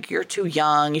always been like, you're too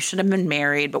young. You should have been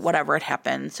married, but whatever, it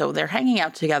happened. So they're hanging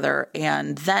out together.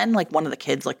 And then like one of the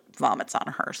kids like vomits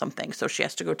on her or something. So she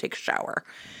has to go take a shower.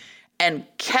 And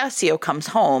Cassio comes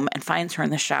home and finds her in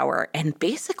the shower and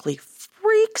basically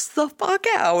freaks the fuck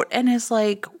out and is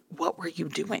like, what were you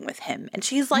doing with him? And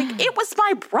she's like, it was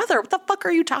my brother. What the fuck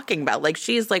are you talking about? Like,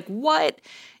 she's like, what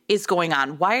is going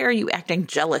on? Why are you acting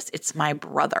jealous? It's my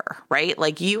brother, right?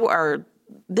 Like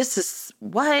this is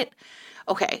what?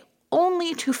 Okay.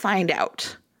 Only to find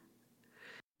out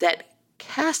that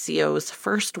Cassio's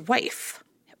first wife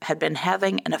had been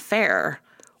having an affair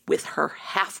with her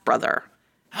half-brother.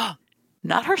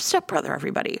 Not her stepbrother,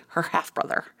 everybody. Her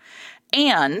half-brother.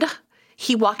 And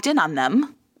he walked in on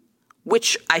them,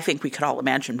 which I think we could all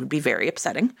imagine would be very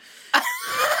upsetting.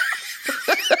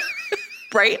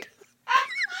 Right?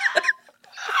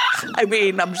 I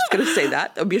mean, I'm just going to say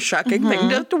that. That would be a shocking thing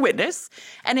to witness.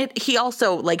 And he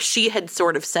also, like, she had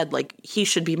sort of said, like, he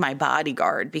should be my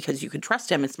bodyguard because you could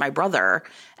trust him. It's my brother.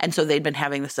 And so they'd been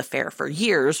having this affair for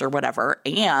years or whatever.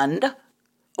 And,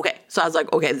 okay, so I was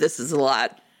like, okay, this is a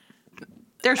lot.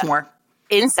 There's more.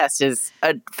 Incest is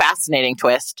a fascinating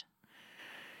twist.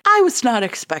 I was not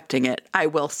expecting it, I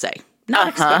will say. Not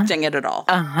expecting it at all.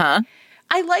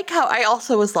 I like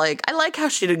how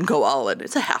she didn't go all in.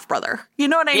 It's a half brother. You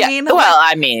know what I mean? Well,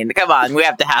 I mean, come on. We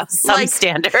have to have some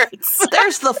standards.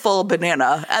 There's the full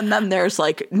banana, and then there's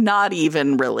like not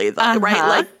even really the right.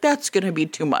 Like that's going to be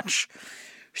too much.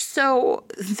 So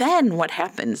then what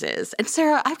happens is, and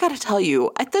Sarah, I've got to tell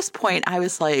you, at this point, I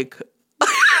was like,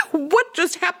 what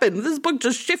just happened? This book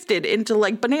just shifted into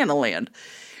like banana land.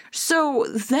 So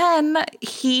then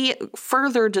he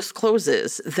further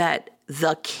discloses that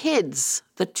the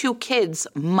 2 kids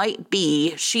might be,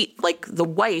 the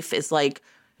wife is like,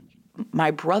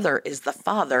 my brother is the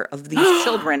father of these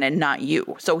children and not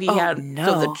you. So so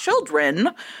the children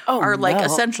are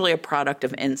essentially a product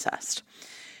of incest.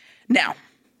 Now,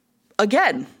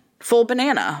 again, full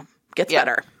banana gets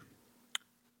better.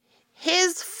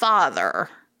 His father,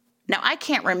 now I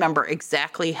can't remember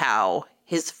exactly how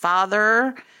his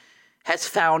father has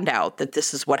found out that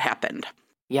this is what happened.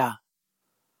 Yeah.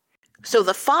 So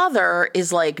the father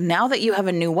is like, now that you have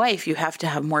a new wife, you have to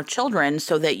have more children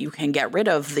so that you can get rid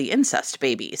of the incest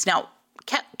babies. Now,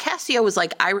 Cassio was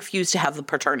like, I refuse to have the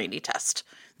paternity test.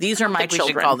 These are my children.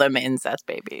 We should call them incest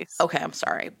babies. Okay, I'm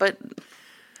sorry. But,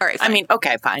 all right, fine. I mean,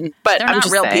 okay, fine. But they're I'm not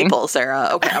just real saying. people, Sarah.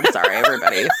 Okay, I'm sorry,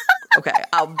 everybody. Okay,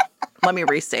 let me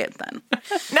restate it then.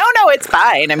 No, it's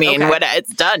fine. I mean,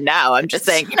 it's done now. I'm just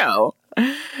saying,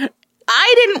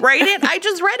 I didn't write it. I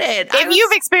just read it. If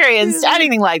you've experienced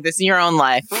anything like this in your own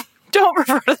life, don't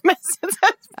refer to them as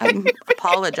incest babies. I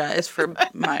apologize for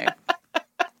my...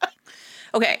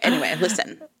 Okay, anyway,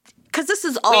 listen. Because this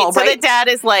is all Wait, so the dad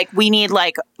is like, we need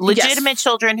like legitimate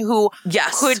children who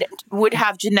would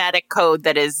have genetic code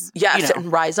that is, and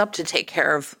rise up to take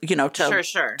care of,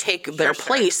 to take their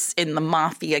place in the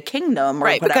mafia kingdom or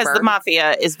whatever. Because the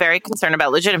mafia is very concerned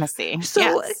about legitimacy.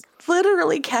 So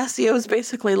literally Cassio's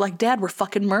basically like, Dad, we're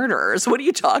fucking murderers. What are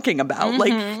you talking about?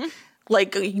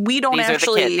 Like, we don't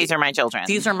these are my children.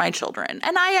 These are my children.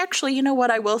 And I actually, you know what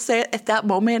I will say? At that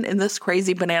moment in this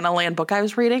crazy Banana Land book I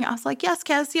was reading, I was like, yes,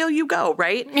 Cassio, you go,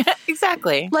 right?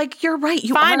 Exactly. Like, you're right.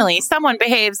 Finally, someone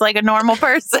behaves like a normal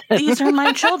person. These are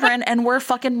my children, and we're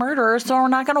fucking murderers, so we're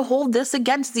not going to hold this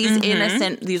against these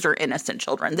these are innocent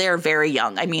children. They're very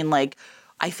young. I mean, like,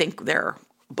 I think they're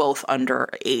both under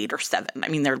 8 or 7. I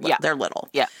mean, they're little.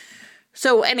 Yeah.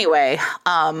 So anyway,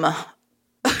 now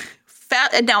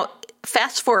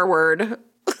fast forward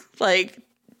like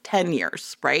 10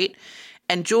 years, right?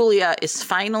 And Julia is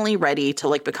finally ready to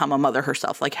like become a mother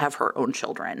herself, like have her own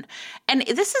children. And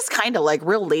this is kind of like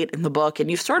real late in the book, and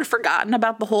you've sort of forgotten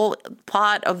about the whole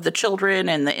plot of the children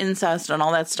and the incest and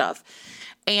all that stuff.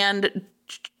 And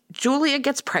Julia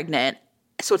gets pregnant.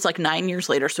 So it's like 9 years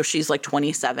later. So she's like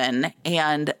 27.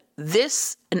 And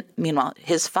meanwhile,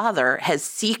 his father has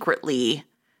secretly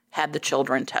had the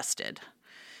children tested.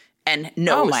 And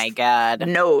knows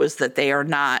that they are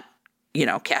not,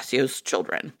 Cassio's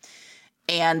children.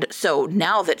 And so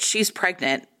now that she's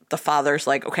pregnant, the father's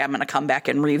like, okay, I'm going to come back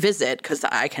and revisit because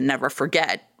I can never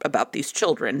forget about these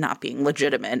children not being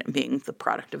legitimate and being the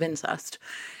product of incest.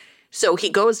 So he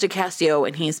goes to Cassio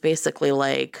and he's basically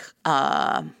like,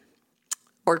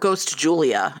 or goes to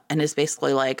Julia and is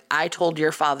basically like, I told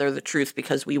your father the truth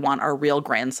because we want our real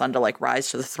grandson to like rise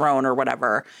to the throne or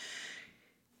whatever.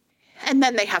 And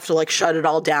then they have to like shut it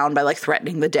all down by like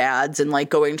threatening the dads and like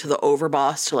going to the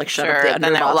overboss to like shut up the underbosses. And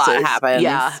then a lot happens.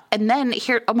 Yeah. And then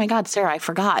here, oh my God, Sarah, I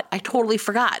forgot. I totally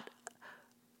forgot.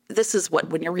 This is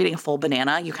when you're reading a full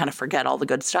banana, you kind of forget all the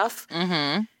good stuff.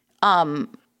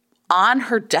 Mm-hmm. On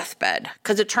her deathbed,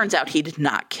 because it turns out he did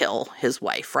not kill his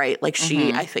wife, right? Like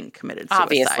she, I think, committed suicide.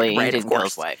 Obviously, right? He didn't kill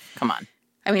his wife. Come on.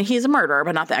 I mean, he's a murderer,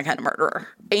 but not that kind of murderer.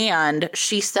 And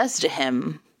she says to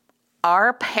him,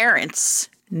 our parents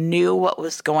knew what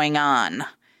was going on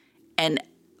and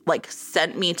like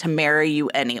sent me to marry you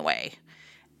anyway.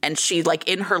 And she like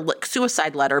in her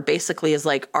suicide letter basically is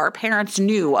like, our parents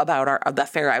knew about the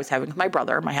affair I was having with my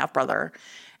brother, my half brother.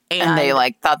 And they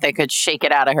like thought they could shake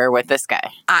it out of her with this guy.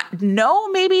 No,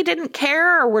 maybe didn't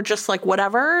care or were just like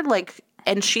whatever. Like,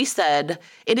 and she said,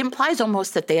 it implies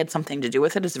almost that they had something to do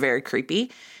with it. It's very creepy.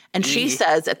 And she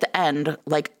says at the end,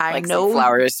 like, I know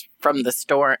flowers from the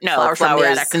store. No,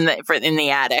 flowers in the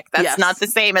attic. That's not the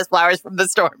same as flowers from the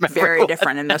store. Very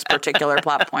different in this particular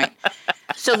plot point.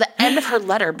 So the end of her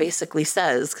letter basically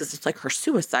says, because it's like her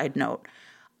suicide note,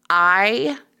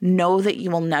 I know that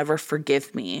you will never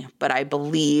forgive me, but I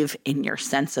believe in your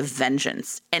sense of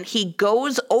vengeance. And he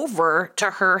goes over to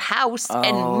her house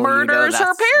and murders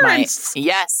her parents.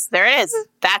 Yes, there it is.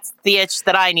 That's the itch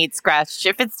that I need scratched.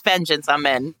 If it's vengeance, I'm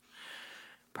in.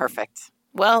 Perfect.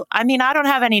 Well, I mean, I don't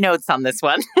have any notes on this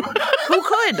one. Who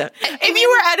could? If you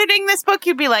were editing this book,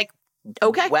 you'd be like,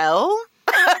 okay, well.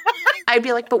 I'd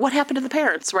be like, but what happened to the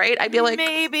parents, right? I'd be like,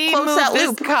 maybe close move that this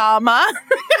loop. comma.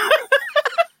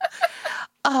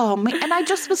 Oh, man. And I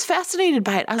just was fascinated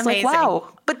by it. I was like,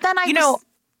 wow. But then I was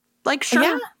like,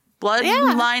 sure, blood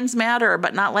lines matter,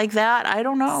 but not like that. I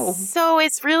don't know. So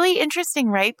it's really interesting,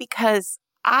 right? Because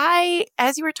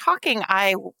as you were talking,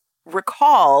 I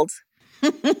recalled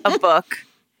a book.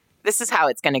 This is how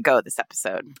it's going to go this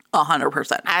episode.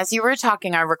 100%. As you were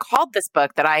talking, I recalled this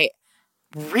book that I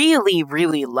really,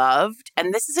 really loved.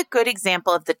 And this is a good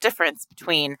example of the difference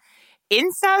between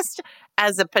incest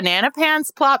as a banana pants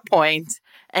plot point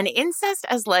and incest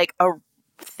as like a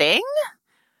thing.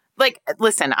 Like,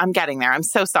 listen, I'm getting there. I'm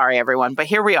so sorry, everyone. But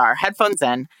here we are. Headphones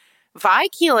in. Vi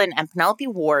Keelan and Penelope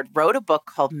Ward wrote a book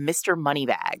called Mr.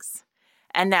 Moneybags.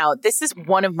 And now this is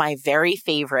one of my very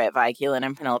favorite Vi Keelan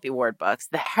and Penelope Ward books.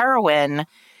 The heroine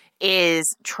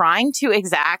is trying to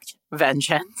exact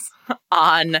vengeance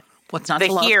on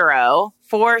the hero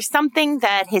for something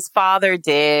that his father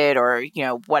did or,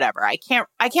 whatever. I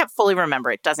can't fully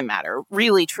remember. It doesn't matter.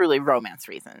 Really, truly romance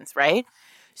reasons, right?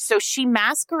 So she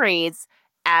masquerades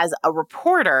as a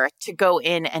reporter to go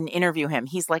in and interview him.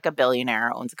 He's like a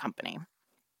billionaire, owns a company.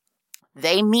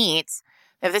 They meet.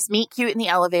 They have this meet cute in the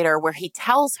elevator where he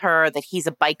tells her that he's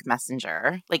a bike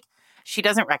messenger. Like, she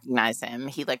doesn't recognize him.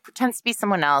 He, like, pretends to be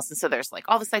someone else. And so there's, like,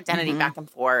 all this identity back and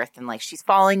forth. And, like, she's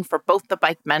falling for both the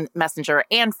bike messenger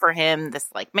and for him, this,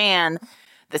 like, man.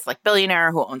 this like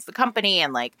billionaire who owns the company,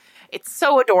 and like it's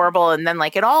so adorable. And then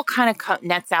like it all kind of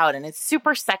nets out, and it's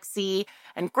super sexy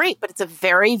and great, but it's a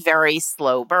very, very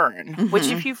slow burn. Which,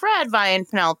 if you've read Vi and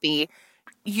Penelope,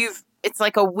 it's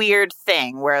like a weird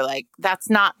thing where like that's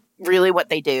not really what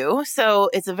they do. So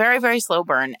it's a very, very slow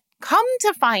burn. Come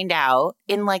to find out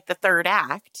in like the third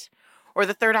act, or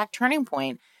the third act turning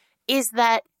point, is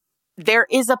that there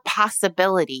is a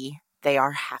possibility they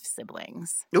are half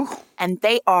siblings. Ooh. And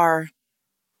they are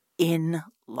in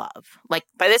love. Like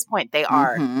by this point, they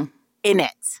are in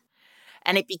it.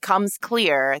 And it becomes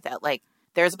clear that like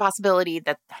there's a possibility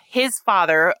that his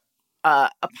father,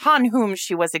 upon whom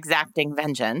she was exacting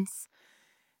vengeance,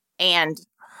 and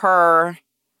her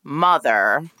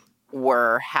mother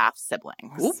were half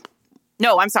siblings. Oop.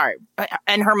 No, I'm sorry.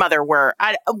 And her mother were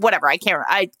whatever. I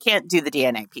can't do the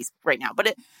DNA piece right now.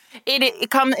 But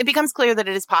it becomes clear that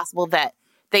it is possible that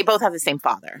they both have the same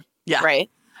father. Yeah. Right.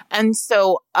 And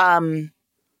so,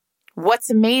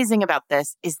 what's amazing about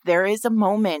this is there is a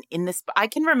moment in this.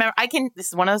 This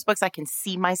is one of those books I can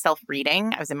see myself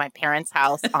reading. I was in my parents'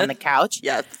 house on the couch.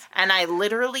 Yes. And I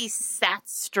literally sat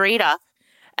straight up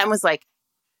and was like,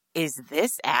 is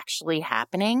this actually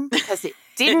happening? Because it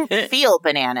didn't feel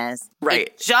bananas. Right.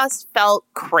 It just felt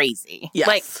crazy. Yes.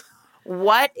 Like,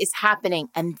 what is happening?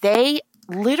 And they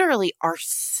literally are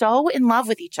so in love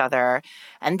with each other.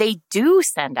 And they do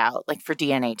send out, like, for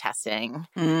DNA testing.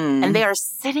 And they are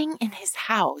sitting in his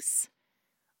house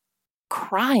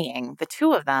crying, the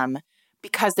two of them,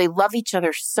 because they love each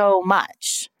other so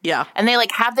much. Yeah. And they,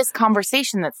 like, have this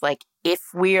conversation that's like, if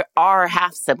we are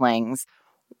half siblings,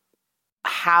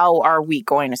 how are we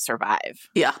going to survive?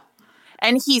 Yeah.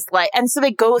 And he's like, and so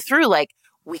they go through like,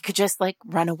 we could just like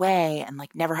run away and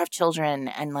like never have children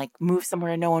and like move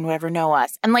somewhere no one would ever know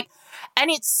us. And like,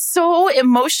 and it's so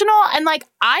emotional, and like,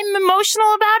 I'm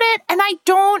emotional about it and I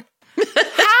don't,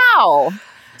 how?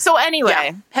 So anyway,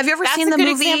 Yeah. Have you ever seen the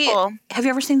movie? Example. Have you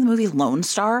ever seen the movie Lone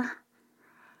Star?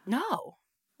 No.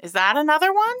 Is that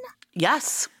another one?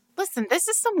 Yes. Listen, this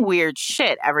is some weird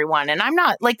shit, everyone. And I'm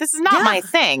not, like, this is not my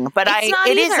thing. But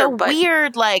it is a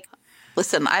weird, like...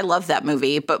 Listen, I love that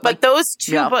movie, but like, those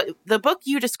two, the book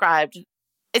you described,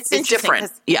 it's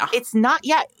different. Yeah. It's not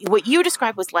yet. What you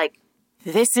described was like,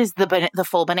 this is the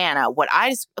full banana. What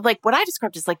I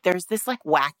described is like, there's this like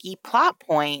wacky plot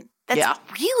point that's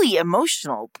really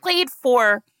emotional, played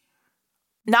for,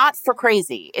 not for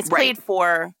crazy. It's played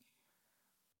for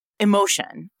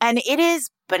emotion. And it is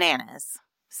bananas.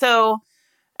 So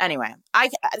anyway,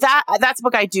 that's a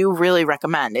book I do really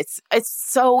recommend. It's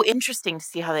so interesting to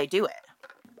see how they do it.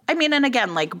 I mean, and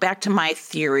again, like back to my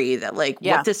theory that like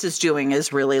what this is doing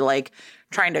is really like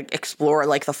trying to explore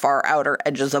like the far outer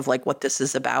edges of like what this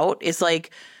is about. Is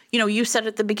like, you know, you said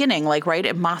at the beginning, like, right,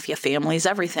 in mafia families,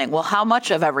 everything. Well, how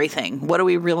much of everything? What do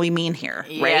we really mean here?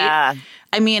 Right? Yeah.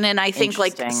 I mean, and I think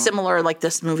like similar like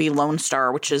this movie Lone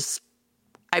Star, which is,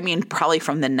 I mean, probably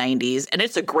from the 90s. And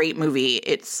it's a great movie.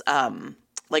 It's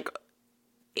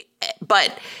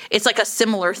but it's like a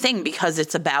similar thing because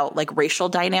it's about like racial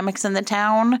dynamics in the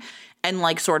town and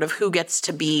like sort of who gets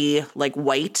to be like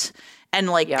white. And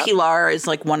like Pilar is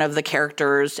like one of the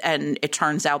characters. And it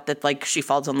turns out that like she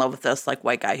falls in love with this like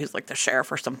white guy who's like the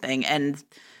sheriff or something. And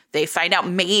they find out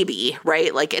maybe,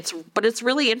 right? Like but it's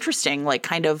really interesting, like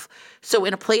kind of, so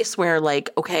in a place where like,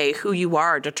 okay, who you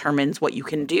are determines what you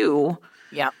can do.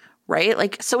 Yeah. Right?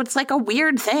 Like, so it's like a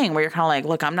weird thing where you're kind of like,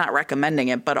 look, I'm not recommending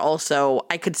it, but also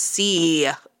I could see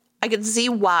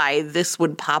why this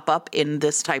would pop up in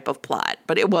this type of plot.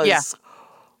 But it was,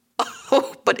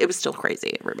 but it was still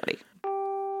crazy, everybody.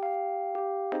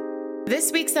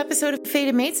 This week's episode of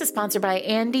Fated Mates is sponsored by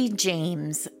Andy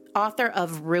James, author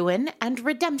of Ruin and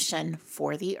Redemption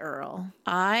for the Earl.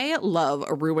 I love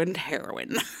a ruined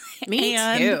heroine. Me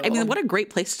too. I mean, what a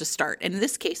great place to start. In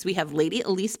this case, we have Lady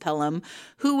Elise Pelham,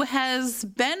 who has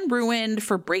been ruined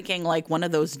for breaking like one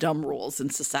of those dumb rules in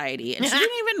society. And she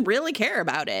didn't even really care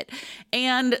about it.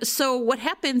 And so what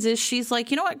happens is she's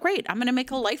like, you know what? Great. I'm going to make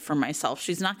a life for myself.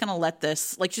 She's not going to let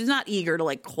this, like, she's not eager to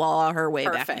like claw her way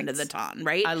back into the ton,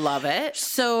 right? I love it.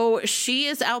 So she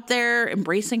is out there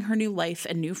embracing her new life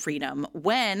and new freedom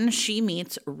when she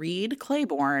meets Reed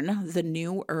Claiborne, the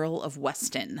new Earl of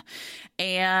Weston.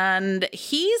 And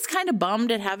he's kind of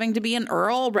bummed at having to be an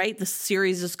earl, right? The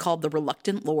series is called The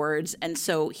Reluctant Lords. And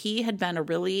so he had been a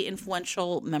really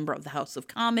influential member of the House of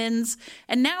Commons.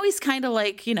 And now he's kind of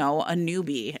like, you know, a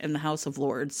newbie in the House of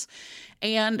Lords.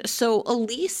 And so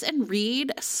Elise and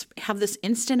Reed have this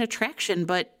instant attraction,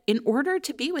 but in order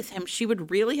to be with him, she would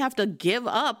really have to give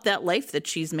up that life that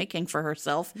she's making for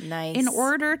herself in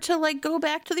order her to like go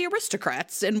back to the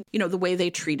aristocrats and, you know, the way they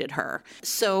treated her.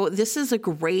 So this is a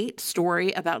great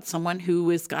story about someone who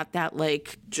has got that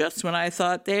like, just when I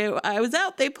thought I was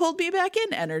out, they pulled me back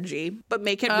in energy, but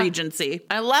make it Regency.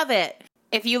 I love it.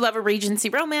 If you love a Regency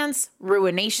romance,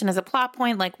 ruination as a plot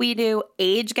point like we do,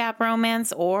 age gap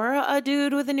romance, or a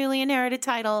dude with a newly inherited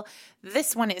title,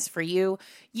 this one is for you.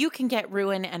 You can get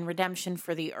Ruin and Redemption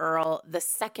for the Earl, the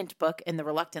second book in the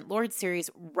Reluctant Lord series,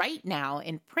 right now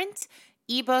in print,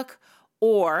 ebook,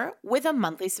 or with a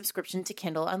monthly subscription to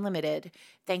Kindle Unlimited.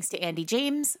 Thanks to Andy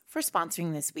James for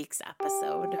sponsoring this week's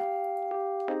episode.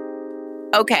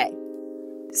 Okay,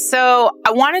 so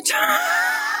I wanted to...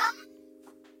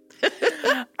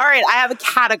 All right, I have a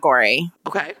category.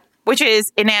 Okay. Which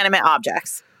is inanimate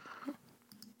objects.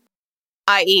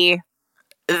 I.e.,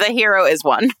 the hero is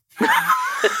one.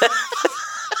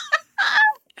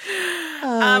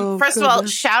 First of all,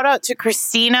 shout out to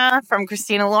Christina from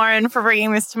Christina Lauren for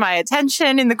bringing this to my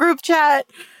attention in the group chat.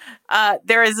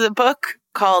 There is a book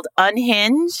called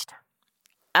Unhinged,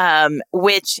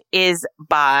 which is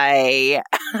by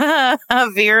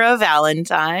Vera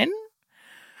Valentine,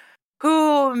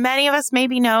 who many of us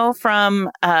maybe know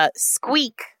from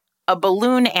Squeak, a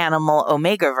balloon animal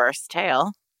Omegaverse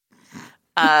tale,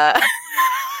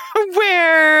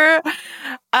 where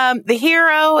the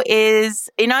hero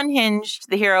is, in Unhinged,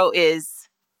 the hero is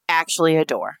actually a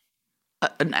door.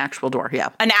 An actual door, yeah.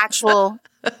 An actual,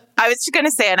 I was going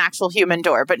to say an actual human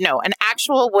door, but no, an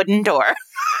actual wooden door.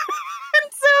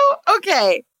 And so,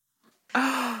 okay.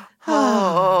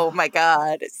 Oh my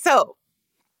God. So,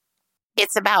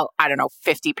 it's about, I don't know,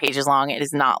 50 pages long. It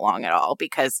is not long at all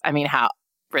because, I mean, how,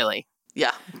 really?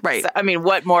 Yeah, right. So, I mean,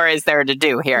 what more is there to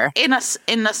do here? In a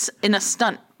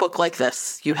stunt book like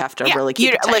this, you have to really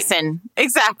keep it tight. Listen,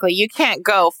 exactly. You can't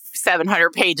go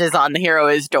 700 pages on the hero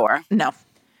is door. No.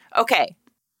 Okay.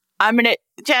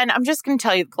 Jen, I'm just going to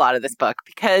tell you the plot of this book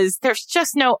because there's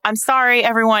just no, I'm sorry,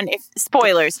 everyone, if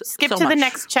spoilers, skip to the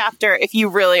next chapter if you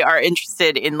really are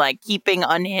interested in like keeping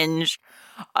Unhinged,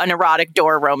 an erotic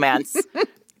door romance,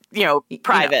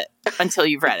 private until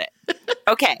you've read it.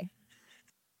 Okay.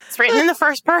 It's written in the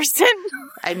first person.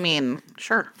 I mean,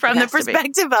 sure. From the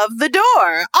perspective of the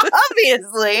door,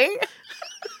 obviously.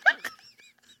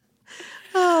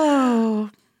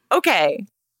 Oh. Okay.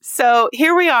 So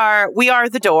here we are. We are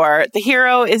the door. The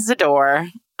hero is the door.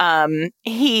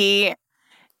 It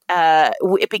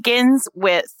begins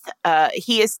with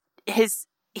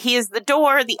he is the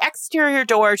door, the exterior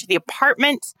door to the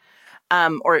apartment,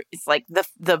 or it's like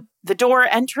the door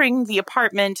entering the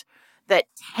apartment that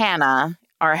Tana,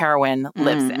 our heroine,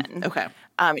 lives in. Okay.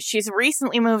 She's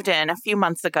recently moved in a few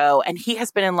months ago, and he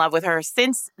has been in love with her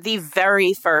since the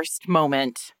very first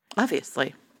moment.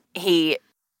 Obviously. He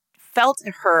felt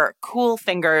her cool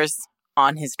fingers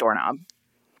on his doorknob.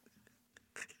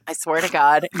 I swear to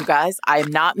God, you guys, I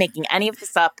am not making any of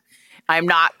this up. I'm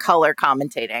not color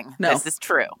commentating. No. This is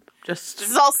true. This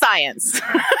is all science.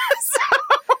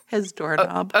 His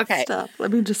doorknob. Okay. Stop.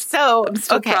 Let me just... I'm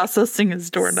still processing his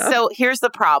doorknob. So here's the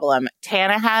problem.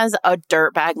 Tana has a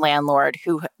dirtbag landlord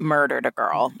who murdered a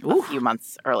girl a few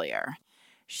months earlier.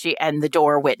 And the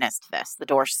door witnessed this. The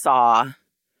door saw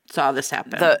this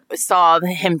happen. Saw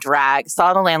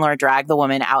the landlord drag the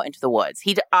woman out into the woods.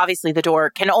 Obviously, the door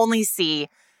can only see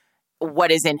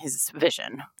what is in his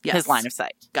vision, his line of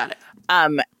sight. Got it.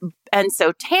 And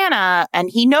so Tana, and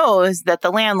he knows that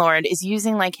the landlord is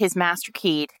using like his master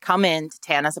key to come into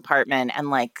Tana's apartment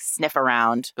and like sniff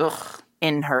around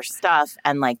in her stuff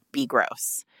and like be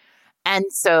gross. And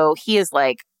so he is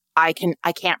like, I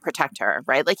can't protect her,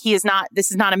 right? Like this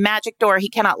is not a magic door. He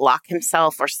cannot lock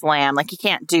himself or slam. Like he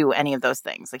can't do any of those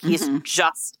things. Like he's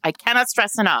I cannot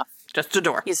stress enough. Just a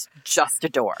door. He's just a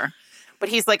door. But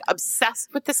he's like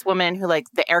obsessed with this woman who like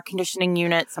the air conditioning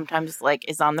unit sometimes like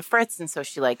is on the fritz. And so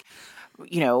she like,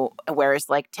 wears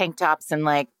like tank tops and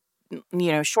like,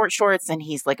 short shorts. And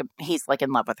he's like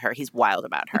in love with her. He's wild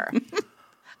about her.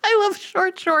 I love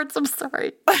short shorts. I'm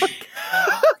sorry. Okay.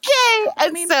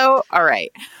 So, all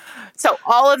right. So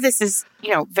all of this is,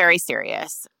 very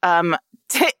serious.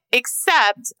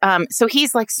 Except, so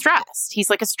he's like stressed.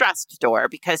 He's like a stressed door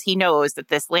because he knows that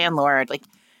this landlord, like,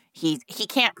 he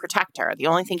can't protect her. The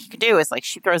only thing he can do is like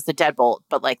she throws the deadbolt,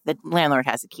 but like the landlord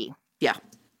has a key. Yeah.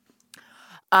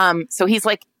 So he's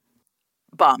like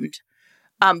bummed.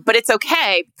 But it's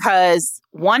okay because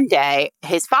one day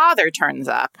his father turns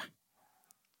up.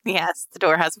 Yes, the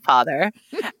door has a father.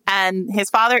 And his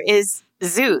father is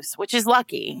Zeus, which is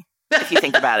lucky if you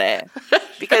think about it.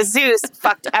 Because Zeus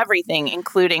fucked everything,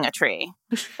 including a tree.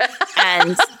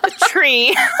 And the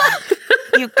tree...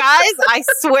 You guys, I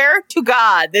swear to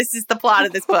God, this is the plot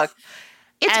of this book.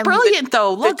 It's brilliant,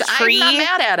 though. Look, tree, I'm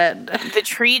not mad at it. The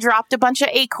tree dropped a bunch of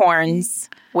acorns,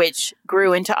 which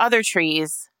grew into other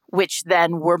trees, which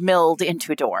then were milled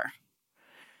into a door.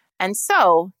 And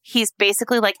so he's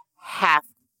basically like half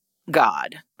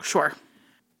God. Sure.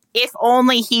 If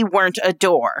only he weren't a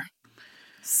door.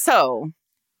 So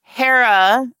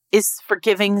Hera is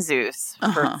forgiving Zeus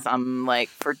for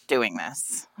for doing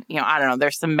this. I don't know.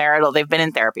 There's some marital, they've been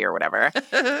in therapy or whatever.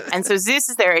 And so Zeus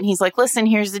is there and he's like, listen,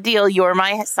 here's the deal. You're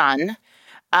my son.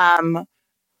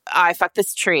 I fucked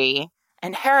this tree.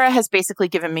 And Hera has basically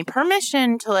given me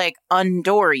permission to like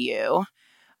undoor you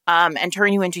and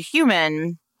turn you into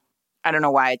human. I don't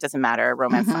know why. It doesn't matter.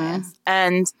 Romance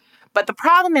science. But the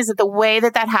problem is that the way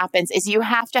that happens is you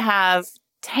have to have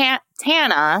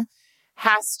Tana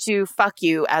has to fuck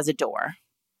you as a door,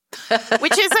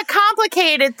 which is a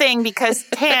complicated thing because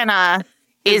Tana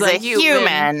is a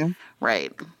human.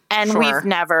 Right. And we've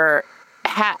never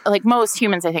had, like most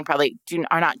humans, I think probably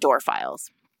are not door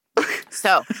files.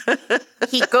 So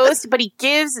Zeus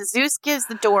gives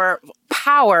the door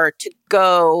power to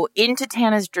go into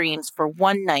Tana's dreams for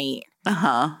one night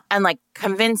and like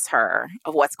convince her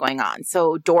of what's going on.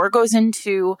 So door goes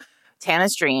into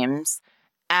Tana's dreams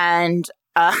and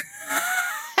and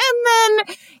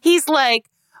then he's like,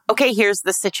 okay, here's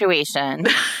the situation.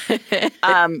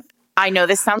 I know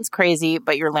this sounds crazy,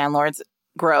 but your landlord's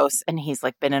gross and he's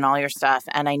like been in all your stuff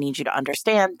and I need you to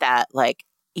understand that like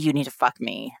you need to fuck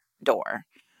me, door.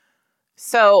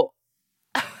 So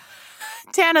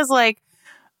Tana's like,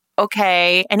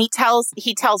 okay. And he tells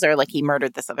her like he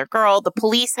murdered this other girl. The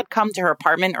police had come to her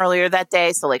apartment earlier that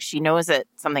day. So like she knows that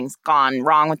something's gone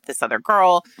wrong with this other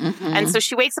girl. And so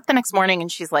she wakes up the next morning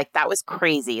and she's like, that was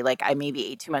crazy. Like I maybe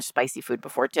ate too much spicy food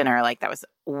before dinner. Like that was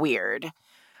weird.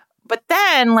 But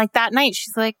then like that night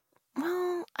she's like,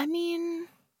 well, I mean,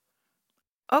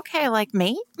 okay, like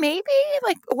maybe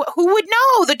like who would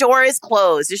know? The door is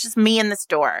closed. It's just me in this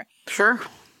door. Sure.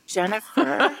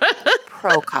 Jennifer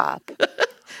Prokop.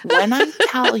 When I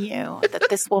tell you that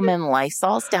this woman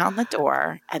Lysols down the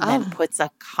door and then puts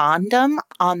a condom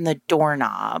on the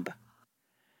doorknob.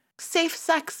 Safe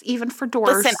sex even for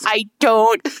doors. Listen, I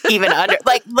don't even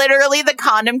like literally the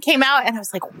condom came out and I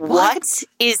was like, what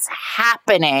is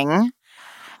happening?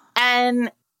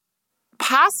 And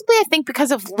possibly I think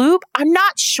because of lube, I'm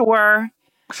not sure.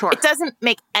 Sure. It doesn't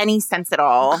make any sense at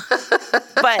all.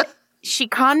 But she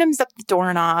condoms up the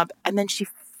doorknob and then she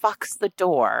fucks the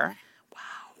door.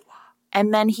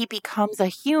 And then he becomes a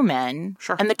human.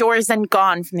 Sure. And the door is then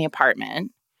gone from the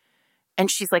apartment.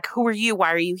 And she's like, who are you?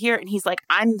 Why are you here? And he's like,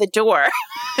 I'm the door.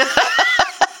 And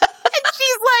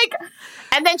she's like,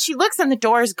 and then she looks and the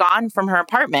door is gone from her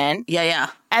apartment.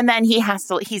 Yeah. And then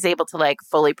he's able to like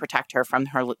fully protect her from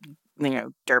her,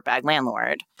 dirtbag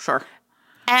landlord. Sure.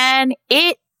 And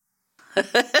it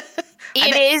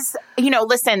is,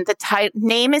 listen, the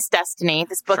name is Destiny.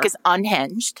 This book is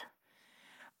unhinged.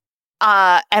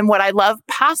 And what I love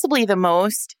possibly the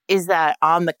most is that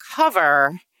on the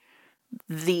cover,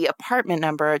 the apartment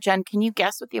number. Jen, can you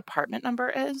guess what the apartment number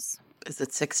is? Is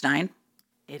it 69?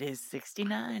 It is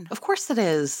 69. Of course it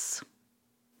is.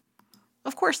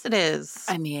 Of course it is.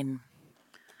 I mean,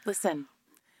 listen,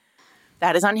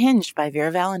 that is Unhinged by Vera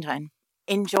Valentine.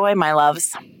 Enjoy, my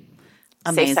loves.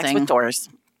 Amazing. Safe sex with doors.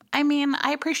 I mean,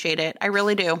 I appreciate it. I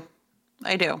really do.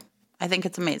 I do. I think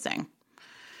it's amazing.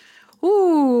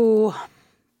 Ooh.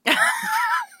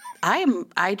 I'm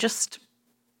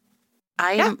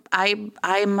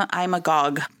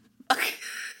agog.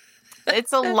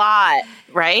 It's a lot,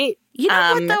 right? You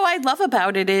know what though I love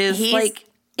about it is like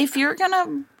if you're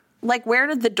gonna like where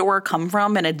did the door come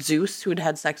from and it's Zeus who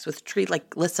had sex with Tree?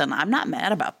 Like, listen, I'm not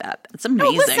mad about that. It's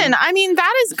amazing. No, listen, I mean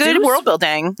that is good world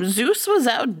building. Zeus was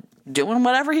out doing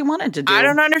whatever he wanted to do. I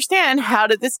don't understand. How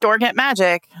did this door get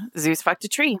magic? Zeus fucked a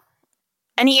tree.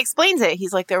 And he explains it.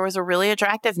 He's like, there was a really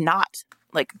attractive knot,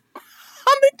 like, on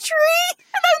the tree.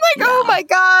 And I'm like, oh my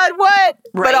God, what?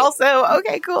 Right. But also,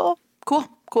 okay, cool.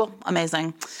 Cool.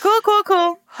 Amazing.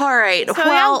 Cool. All right. So,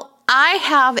 well, I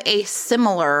have a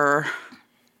similar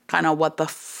kind of what the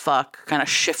fuck kind of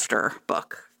shifter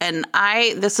book. And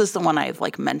this is the one I've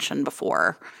like mentioned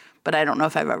before, but I don't know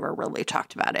if I've ever really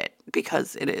talked about it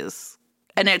because it is,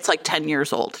 and it's like 10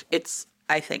 years old.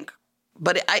 I think,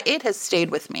 but it has stayed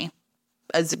with me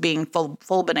as being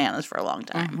full bananas for a long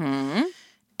time. Mm-hmm.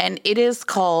 And it is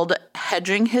called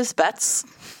Hedging His Bets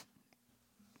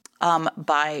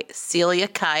by Celia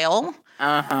Kyle.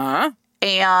 Uh-huh.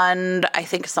 And I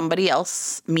think somebody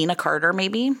else, Mina Carter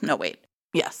maybe. No, wait.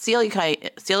 Yes,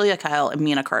 Celia Kyle and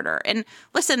Mina Carter. And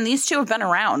listen, these two have been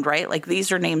around, right? Like, these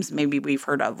are names maybe we've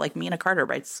heard of. Like, Mina Carter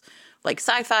writes, like,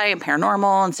 sci-fi and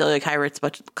paranormal, and Celia Kyle writes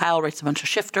a bunch of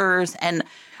shifters. And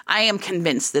I am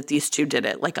convinced that these two did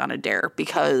it, like, on a dare,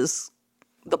 because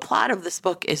the plot of this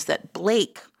book is that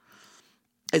Blake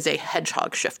is a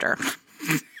hedgehog shifter.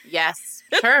 Yes,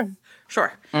 sure.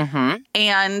 Sure. Mm-hmm.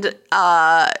 And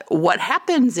what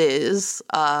happens is...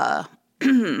 oh,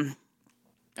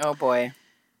 boy.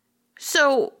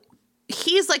 So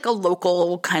he's like a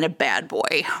local kind of bad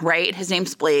boy, right? His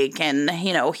name's Blake, and,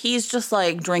 you know, he's just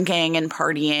like drinking and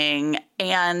partying,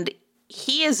 and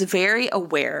he is very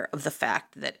aware of the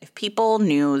fact that if people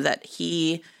knew that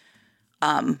he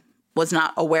was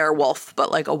not a werewolf,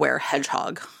 but like a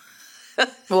were-hedgehog,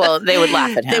 well, they would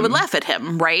laugh at him. They would laugh at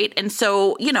him, right? And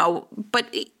so, you know,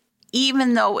 but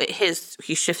even though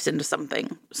he shifts into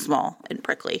something small and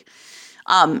prickly,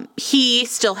 he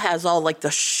still has all like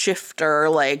the shifter,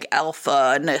 like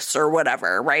alpha-ness or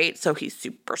whatever, right? So he's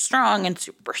super strong and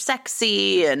super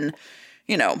sexy and,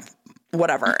 you know,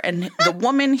 whatever. And the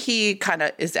woman he kind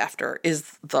of is after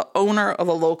is the owner of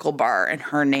a local bar, and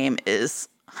her name is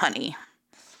Honey.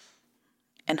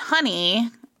 And Honey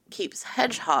keeps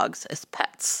hedgehogs as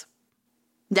pets.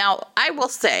 Now, I will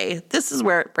say, this is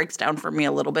where it breaks down for me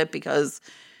a little bit, because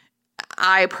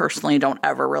I personally don't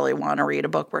ever really want to read a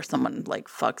book where someone, like,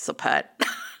 fucks a pet.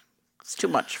 It's too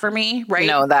much for me, right?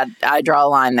 No, that I draw a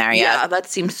line there, yeah. That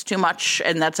seems too much,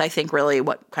 and that's, I think, really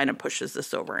what kind of pushes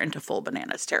this over into full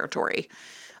bananas territory.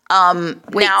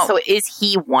 Wait, now, so is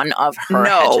he one of her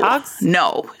hedgehogs?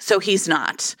 No, so he's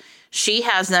not. She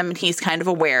has them, and he's kind of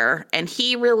aware, and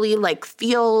he really, like,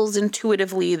 feels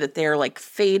intuitively that they're, like,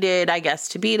 fated, I guess,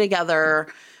 to be together.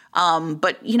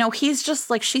 But, you know, he's just,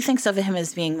 like, she thinks of him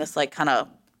as being this, like, kind of,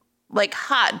 like,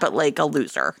 hot, but, like, a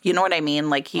loser. You know what I mean?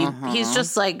 Like, he's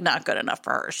just, like, not good enough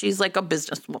for her. She's, like, a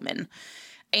businesswoman.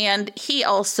 And he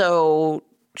also,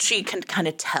 she can kind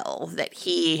of tell that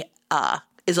he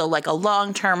is a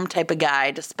long-term type of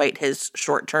guy, despite his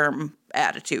short-term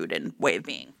attitude and way of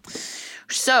being.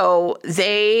 So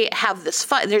they have this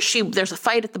fight. There's a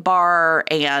fight at the bar,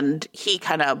 and he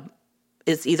kind of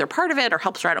is either part of it or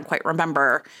helps her. I don't quite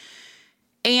remember.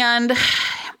 And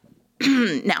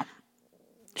now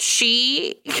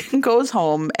she goes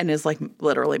home and is, like,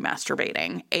 literally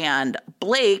masturbating. And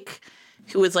Blake,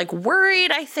 who is, like,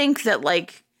 worried, I think, that,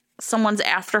 like, someone's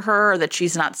after her or that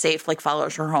she's not safe, like,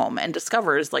 follows her home and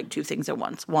discovers, like, two things at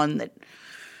once. One, that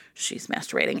she's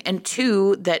masturbating, and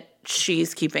two, that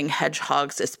she's keeping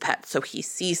hedgehogs as pets. So he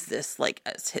sees this, like,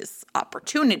 as his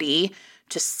opportunity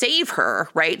to save her,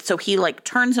 right? So he, like,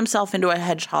 turns himself into a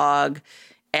hedgehog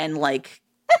and, like,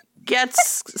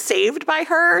 gets saved by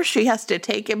her. She has to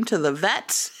take him to the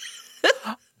vet.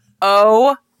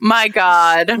 Oh my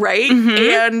God. Right?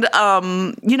 Mm-hmm.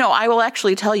 And, you know, I will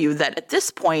actually tell you that at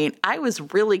this point, I was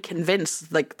really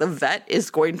convinced, like, the vet is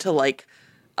going to, like,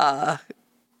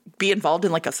 be involved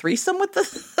in, like, a threesome with the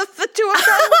two of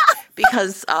them.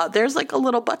 Because there's, like, a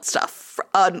little butt stuff.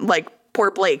 Like,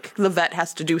 poor Blake, the vet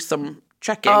has to do some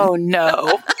checking. Oh,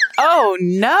 no. Oh,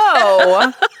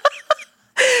 no.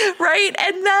 Right?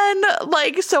 And then,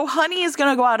 like, so Honey is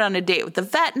going to go out on a date with the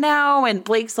vet now. And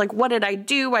Blake's like, what did I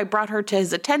do? I brought her to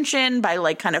his attention by,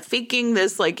 like, kind of faking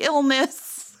this, like,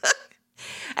 illness.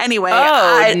 Anyway.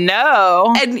 Oh,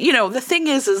 no. And, you know, the thing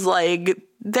is like,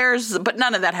 but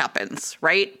none of that happens,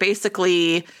 right?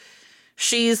 Basically,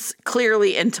 she's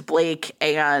clearly into Blake,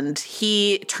 and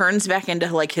he turns back into,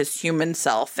 like, his human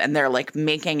self, and they're, like,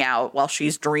 making out while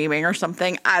she's dreaming or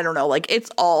something. I don't know. Like, it's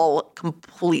all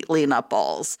completely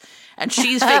nutballs. And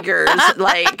she figures,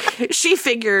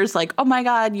 like, oh my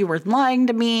God, you were lying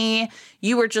to me.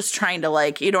 You were just trying to,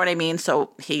 like, you know what I mean? So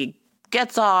he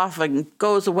gets off and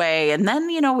goes away. And then,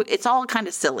 you know, it's all kind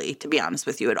of silly, to be honest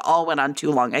with you. It all went on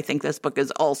too long. I think this book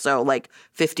is also like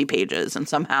 50 pages, and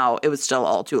somehow it was still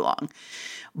all too long.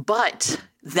 But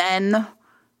then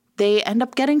they end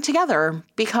up getting together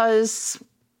because,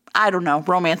 I don't know,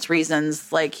 romance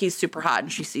reasons. Like, he's super hot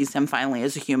and she sees him finally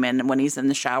as a human when he's in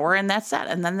the shower, and that's that.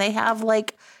 And then they have,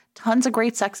 like, tons of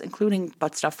great sex, including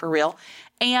butt stuff for real.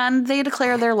 And they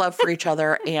declare their love for each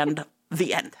other, and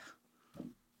the end.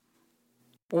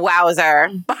 Wowzer.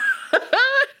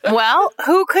 Well,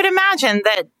 who could imagine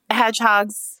that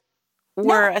hedgehogs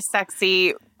were a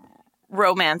sexy,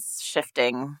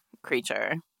 romance-shifting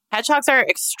creature? Hedgehogs are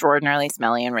extraordinarily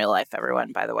smelly in real life,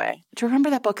 everyone, by the way. Do you remember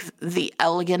that book, The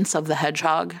Elegance of the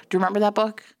Hedgehog? Do you remember that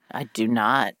book? I do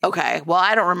not. Okay. Well,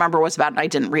 I don't remember what's about it. I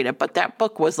didn't read it. But that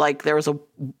book was like, there was a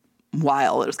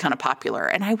while. It was kind of popular.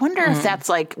 And I wonder if that's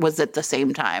like, was it the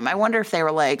same time? I wonder if they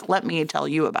were like, let me tell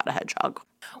you about a hedgehog.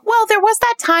 Well, there was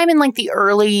that time in like the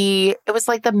early, it was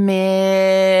like the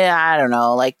mid, I don't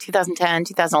know, like 2010,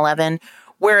 2011,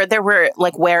 where there were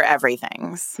like where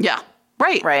everything's. Yeah.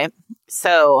 Right. Right.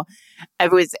 So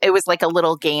it was like a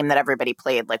little game that everybody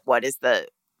played. Like, what is the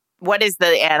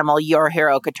animal your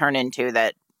hero could turn into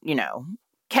that, you know,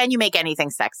 can you make anything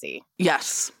sexy?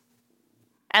 Yes.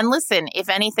 And listen,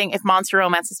 if Monster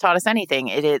Romance has taught us anything,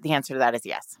 the answer to that is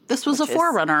yes. This was a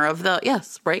forerunner of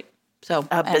right? So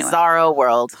anyway. Bizarro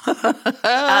world. Okay,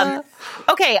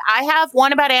 I have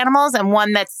one about animals and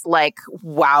one that's like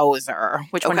wowzer.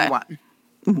 Which one do you want?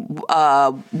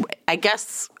 I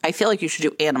guess I feel like you should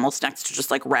do animals next to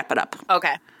just like wrap it up.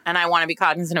 Okay, and I want to be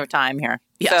cognizant of time here.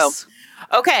 Yes.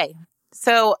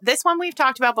 So this one we've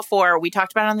talked about before. We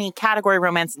talked about it on the category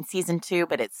romance in season 2,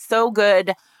 but it's so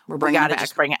good. We got to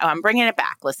just bring it. I'm bringing it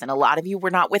back. Listen, a lot of you were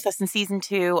not with us in season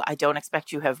 2. I don't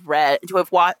expect you have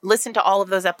listened to all of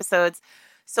those episodes.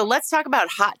 So let's talk about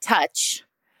Hot Touch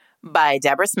by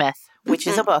Deborah Smith, which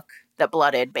is a book that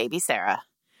blooded baby Sarah,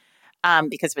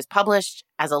 because it was published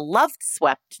as a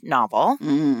love-swept novel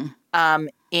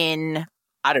in,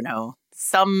 I don't know,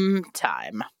 some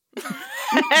time.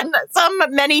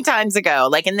 Many times ago,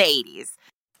 like in the 80s.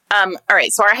 All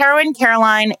right, so our heroine,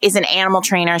 Caroline, is an animal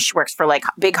trainer. She works for like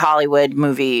big Hollywood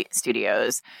movie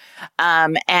studios.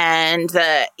 And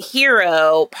the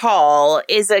hero, Paul,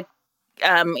 is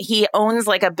he owns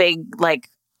like a big like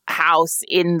house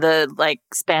in the like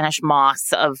Spanish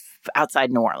moss of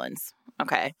outside New Orleans.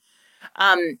 Okay.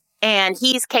 And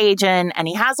he's Cajun and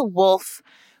he has a wolf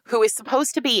who is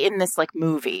supposed to be in this like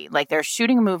movie. Like they're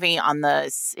shooting a movie Hollywood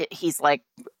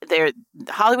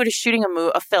is shooting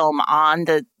a film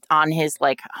on his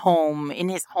like home, in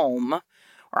his home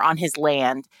or on his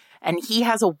land. And he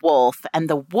has a wolf and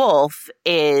the wolf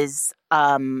is,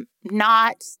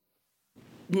 not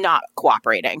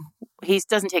cooperating. He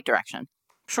doesn't take direction.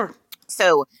 Sure.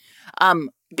 So,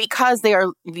 because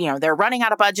they're running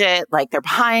out of budget, like they're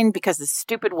behind because the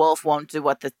stupid wolf won't do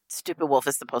what the stupid wolf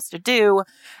is supposed to do.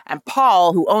 And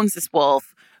Paul, who owns this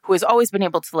wolf, who has always been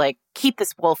able to like keep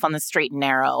this wolf on the straight and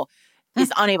narrow,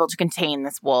 is unable to contain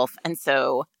this wolf. And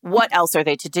so what else are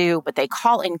they to do? But they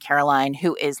call in Caroline,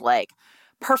 who is like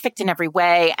perfect in every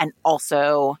way and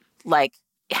also like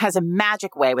has a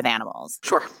magic way with animals.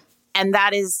 Sure. And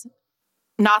that is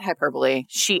not hyperbole.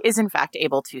 She is in fact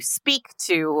able to speak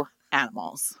to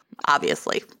animals.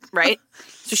 Obviously. Right?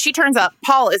 So she turns up.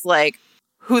 Paul is like,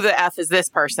 who the F is this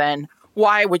person?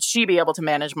 Why would she be able to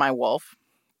manage my wolf?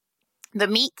 The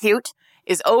meet cute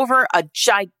is over a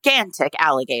gigantic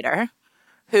alligator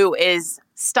who is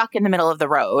stuck in the middle of the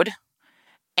road.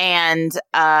 And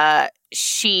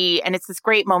it's this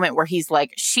great moment where he's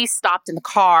like, she's stopped in the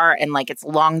car and like it's a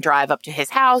long drive up to his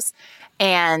house.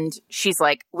 And she's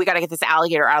like, we got to get this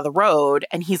alligator out of the road.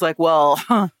 And he's like, well,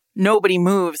 nobody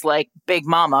moves like Big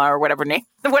Mama or whatever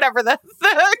the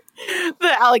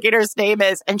alligator's name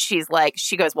is. And she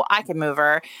goes, well, I can move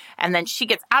her. And then she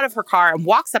gets out of her car and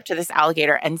walks up to this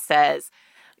alligator and says,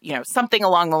 you know, something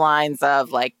along the lines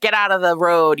of like, get out of the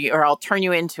road or I'll turn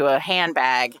you into a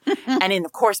handbag. And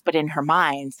but in her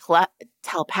mind,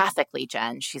 telepathically,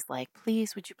 Jen, she's like,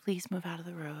 would you please move out of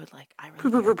the road? Like, I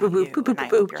really care about you, and I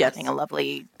hope you're having a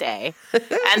lovely day.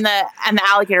 And the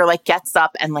alligator like gets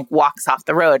up and like walks off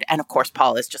the road. And of course,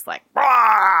 Paul is just like,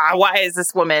 why is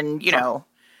this woman, you know,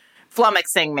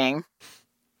 flummoxing me?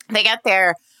 They get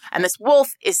there and this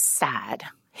wolf is sad.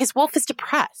 His wolf is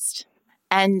depressed.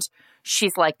 And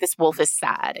she's like, this wolf is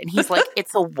sad. And he's like,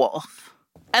 it's a wolf.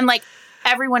 And like,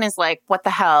 everyone is like, what the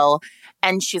hell?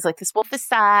 And she's like, this wolf is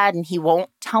sad and he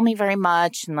won't tell me very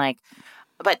much. And like,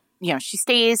 but you know, she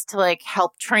stays to like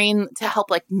help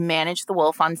like manage the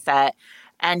wolf on set.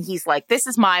 And he's like, this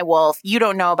is my wolf. You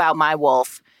don't know about my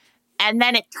wolf. And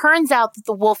then it turns out that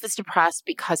the wolf is depressed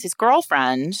because his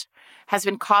girlfriend has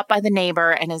been caught by the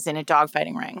neighbor and is in a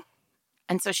dogfighting ring.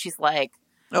 And so she's like,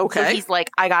 okay. So he's like,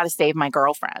 I got to save my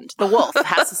girlfriend. The wolf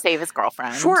has to save his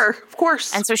girlfriend. Sure, of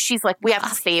course. And so she's like, we have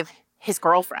to save his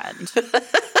girlfriend.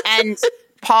 And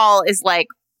Paul is like,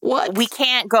 what? We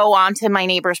can't go onto my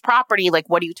neighbor's property. Like,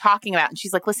 what are you talking about? And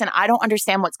she's like, listen, I don't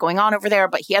understand what's going on over there,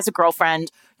 but he has a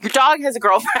girlfriend. Your dog has a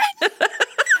girlfriend.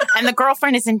 And the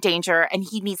girlfriend is in danger and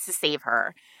he needs to save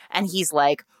her. And he's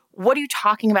like, what are you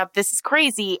talking about? This is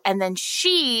crazy. And then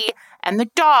she and the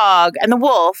dog and the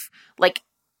wolf, like,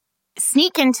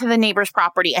 sneak into the neighbor's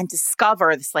property and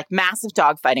discover this like massive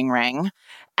dogfighting ring.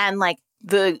 And like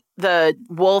the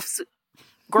wolf's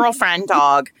girlfriend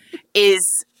dog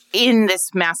is in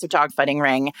this massive dogfighting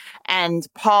ring, and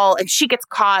she gets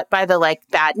caught by the like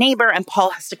bad neighbor, and Paul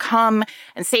has to come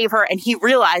and save her. And he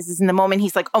realizes in the moment,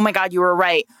 he's like, oh my God, you were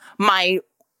right. My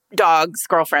dog's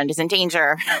girlfriend is in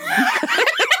danger.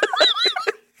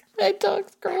 My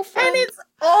dog's girlfriend. And it's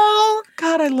all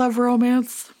God, I love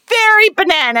romance. very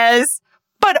bananas,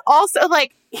 but also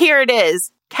like, here it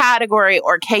is, category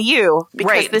or KU,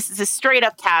 because this is a straight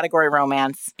up category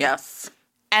romance. Yes.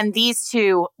 And these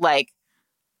two, like,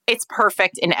 it's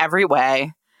perfect in every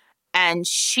way. And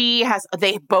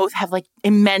they both have like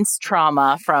immense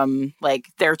trauma from like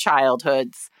their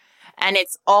childhoods. And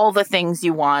it's all the things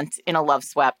you want in a Love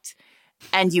Swept.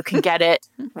 And you can get it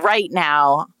right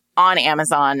now on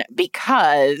Amazon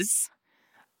because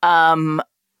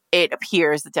it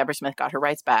appears that Deborah Smith got her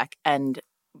rights back. And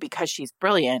because she's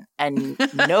brilliant and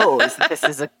knows that this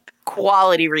is a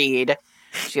quality read,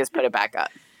 she has put it back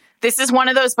up. This is one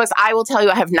of those books, I will tell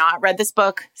you, I have not read this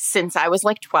book since I was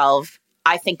like 12.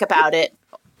 I think about it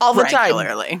all the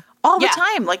regularly. Time. All the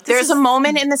time. Like there's a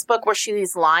moment in this book where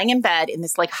she's lying in bed in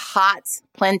this like hot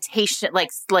plantation, like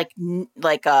New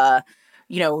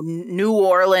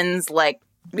Orleans, like,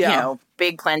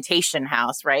 big plantation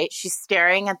house, right? She's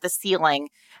staring at the ceiling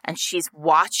and she's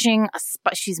watching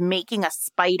she's making a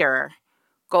spider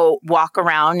go walk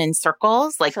around in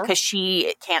circles, like, because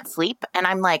she can't sleep. And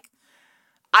I'm like,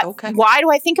 why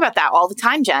do I think about that all the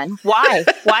time, Jen? Why?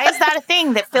 Why is that a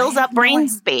thing that fills up brain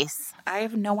space? I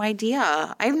have no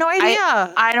idea. I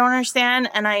don't understand.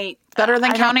 And better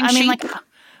than counting sheep. Like,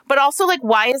 but also, like,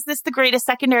 why is this the greatest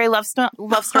secondary love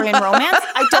story in romance?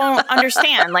 I don't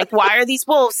understand. Like, why are these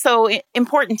wolves so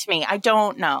important to me? I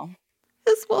don't know.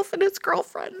 This wolf and his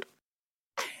girlfriend.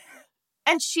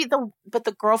 And but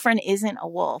the girlfriend isn't a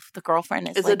wolf. The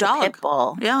girlfriend is like a dog. A pit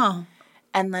bull. Yeah.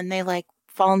 And then they like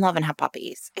fall in love and have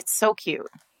puppies. It's so cute.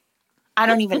 I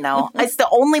don't even know. It's the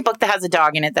only book that has a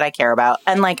dog in it that I care about.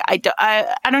 And like, I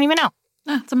don't even know.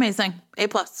 It's amazing. A+.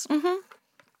 Mm-hmm.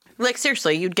 Like,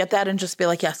 seriously, you'd get that and just be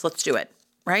like, yes, let's do it.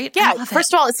 Right? Yeah.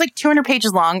 First of all, it's like 200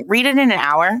 pages long. Read it in an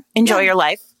hour. Enjoy your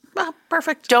life. Well,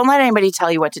 perfect. Don't let anybody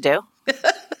tell you what to do.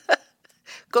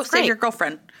 Go save your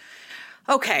girlfriend.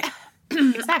 Okay.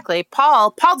 Exactly.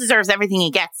 Paul deserves everything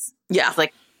he gets. Yeah. It's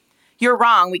like, you're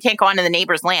wrong. We can't go onto the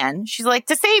neighbor's land. She's like,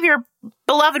 to save your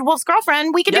beloved wolf's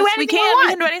girlfriend, we can do anything we want.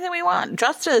 We can do anything we want.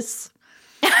 Justice.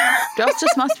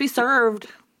 Justice must be served.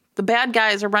 The bad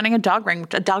guys are running a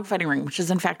dogfighting ring, which is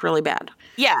in fact really bad.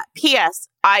 Yeah. P.S.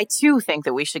 I too think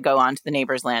that we should go onto the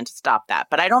neighbor's land to stop that.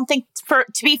 But I don't think,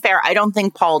 to be fair, I don't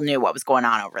think Paul knew what was going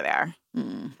on over there.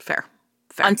 Fair.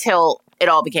 Until it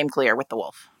all became clear with the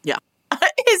wolf. Yeah.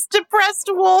 His depressed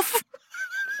wolf.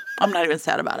 I'm not even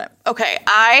sad about it. Okay,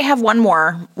 I have one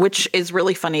more, which is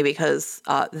really funny because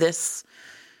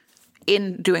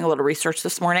in doing a little research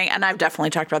this morning, and I've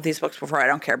definitely talked about these books before, I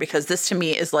don't care, because this to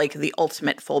me is like the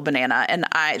ultimate full banana. And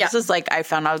this is like, I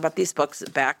found out about these books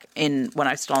back when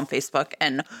I was still on Facebook,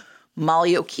 and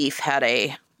Molly O'Keefe had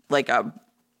a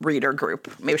reader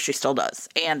group. Maybe she still does.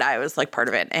 And I was like part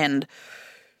of it. And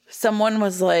someone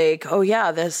was like, oh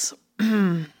yeah, this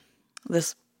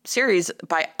series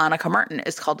by Annika Martin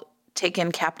is called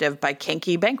Taken Captive by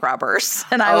Kinky Bank Robbers.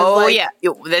 And I was like, yeah,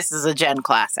 this is a Jen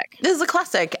classic. This is a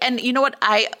classic. And you know what?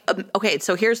 Okay,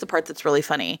 so here's the part that's really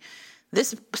funny.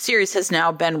 This series has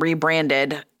now been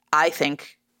rebranded, I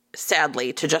think,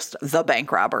 sadly, to just The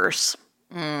Bank Robbers,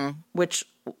 which,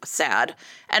 sad.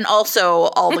 And also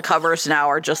all the covers now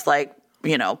are just like,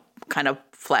 kind of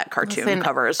flat cartoon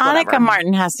covers. Whatever. Annika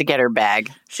Martin has to get her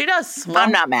bag. She does. Well,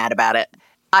 I'm not mad about it.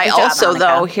 I also,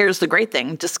 though, here's the great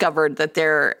thing, discovered that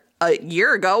a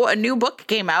year ago, a new book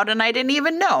came out and I didn't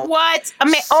even know. What?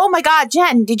 Oh my God,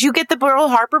 Jen, did you get the Brill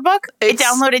Harper book? It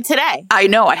downloaded today. I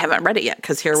know. I haven't read it yet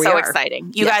because here we are. So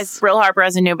exciting. You guys, Brill Harper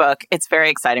has a new book. It's very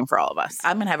exciting for all of us.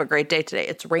 I'm going to have a great day today.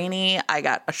 It's rainy. I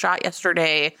got a shot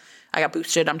yesterday. I got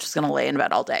boosted. I'm just going to lay in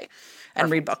bed all day and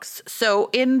read books. So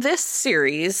in this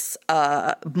series,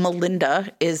 Melinda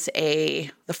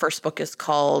the first book is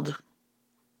called...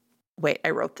 Wait, I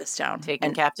wrote this down.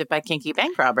 Taken Captive by Kinky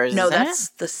Bank Robbers. No, that's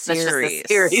the series. That's just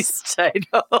the series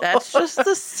title. That's just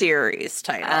the series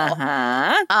title.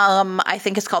 Uh-huh. I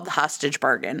think it's called The Hostage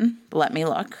Bargain. Let me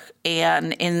look.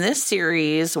 And in this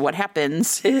series, what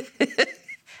happens...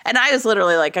 and I was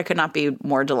literally like, I could not be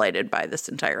more delighted by this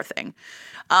entire thing.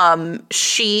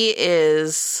 She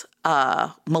is...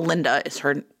 Melinda is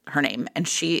her name. And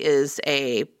she is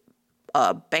a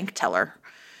bank teller.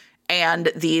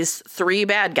 And these three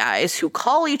bad guys who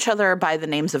call each other by the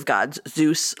names of gods,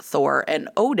 Zeus, Thor, and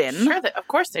Odin. Sure, of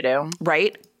course they do.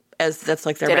 Right? As that's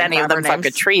like their Did any of them fuck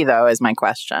a tree, though, is my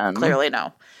question. Clearly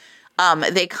no.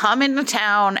 They come into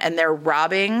town and they're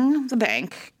robbing the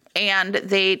bank, and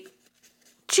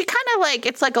she kind of like,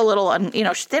 it's like a little, they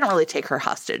don't really take her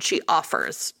hostage. She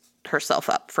offers herself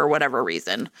up for whatever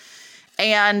reason.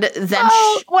 And then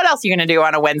what else are you going to do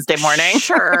on a Wednesday morning?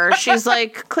 Sure. She's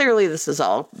like, clearly this is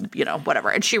all, whatever.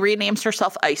 And she renames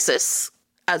herself Isis,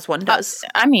 as one does.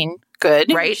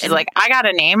 Good. Right? She's like, I got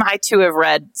a name. I too have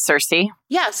read Circe.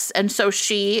 Yes. And so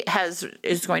she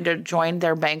is going to join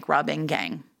their bank robbing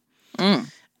gang.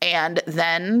 And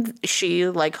then she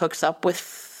like hooks up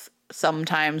with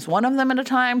sometimes one of them at a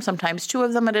time, sometimes two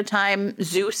of them at a time.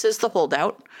 Zeus is the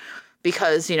holdout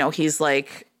because, he's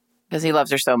like, because he loves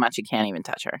her so much he can't even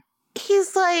touch her.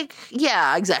 He's like,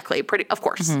 yeah, exactly. Of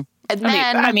course. Mm-hmm. And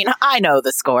then, I know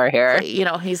the score here.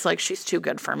 He's like, she's too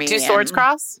good for me. Do swords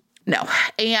cross? No.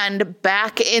 And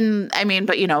back in, maybe in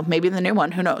the new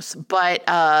one, who knows?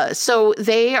 But so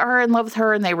they are in love with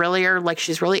her, and they really are like,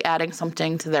 she's really adding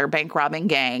something to their bank robbing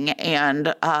gang.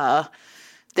 And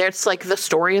there's like the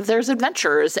story of their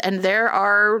adventures. And there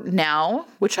are now,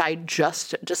 which I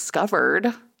just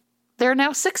discovered, there are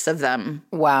now 6 of them.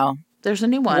 Wow. There's a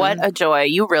new one. What a joy.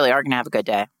 You really are going to have a good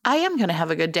day. I am going to have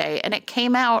a good day. And it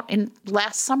came out in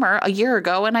last summer, a year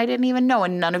ago, and I didn't even know,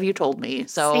 and none of you told me.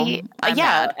 So, I'm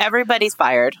mad. Everybody's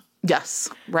fired. Yes,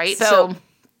 right? So,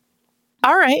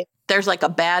 all right. There's like a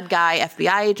bad guy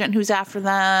FBI agent who's after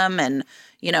them, and,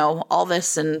 all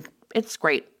this, and it's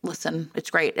great. Listen,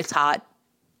 it's great. It's hot.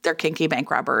 They're kinky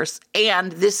bank robbers.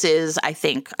 And this is, I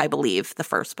believe, the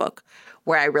first book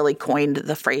where I really coined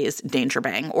the phrase danger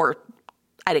bang, or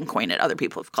I didn't coin it. Other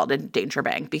people have called it danger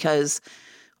bang, because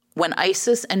when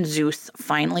Isis and Zeus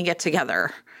finally get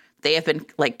together, they have been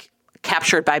like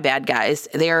captured by bad guys.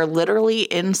 They are literally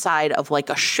inside of like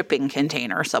a shipping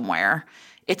container somewhere.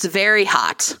 It's very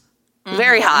hot,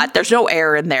 very hot. There's no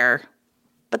air in there,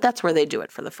 but that's where they do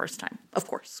it for the first time, of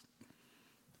course.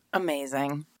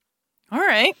 Amazing. All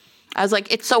right. I was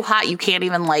like, it's so hot you can't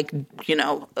even like,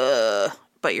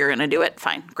 but you're going to do it.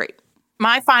 Fine. Great.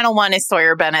 My final one is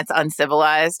Sawyer Bennett's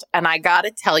Uncivilized, and I got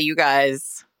to tell you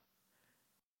guys,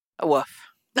 woof.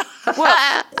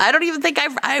 I don't even think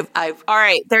I've. All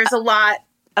right, there's a lot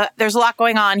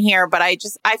going on here, but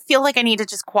I feel like I need to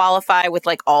just qualify with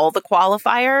like all the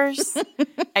qualifiers,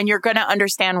 and you're going to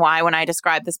understand why when I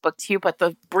describe this book to you. But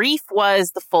the brief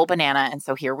was the full banana, and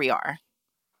so here we are.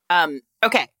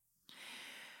 Okay.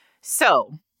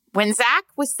 So when Zach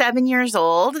was 7 years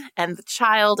old and the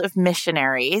child of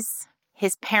missionaries,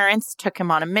 his parents took him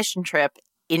on a mission trip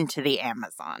into the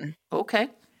Amazon. Okay.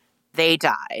 They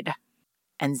died.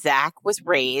 And Zach was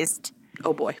raised.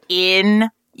 Oh, boy.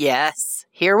 Yes,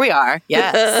 here we are.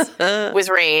 Yes. Was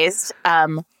raised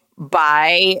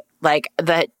by like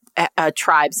a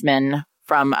tribesman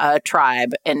from a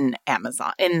tribe in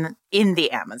Amazon, in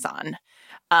the Amazon.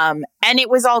 And it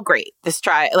was all great. This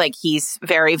tribe, like, he's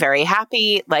very, very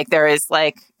happy. Like, there is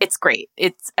like, it's great.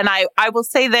 And I will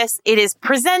say this, it is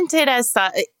presented as,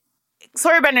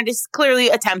 Sawyer Bennett is clearly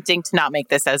attempting to not make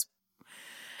this as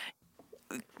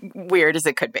weird as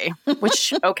it could be,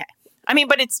 which, okay.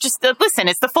 But it's just, listen,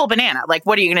 it's the full banana. Like,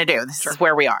 what are you going to do? This is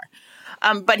where we are.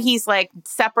 But he's like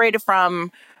separated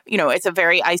from, it's a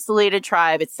very isolated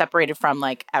tribe. It's separated from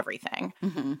like everything.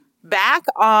 Mm-hmm. Back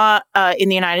in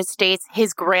the United States,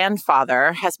 his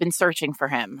grandfather has been searching for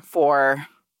him for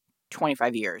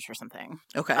 25 years or something.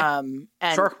 Okay.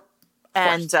 Sure.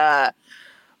 And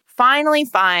finally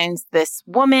finds this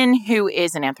woman who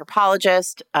is an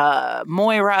anthropologist,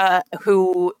 Moira,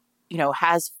 who,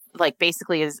 has like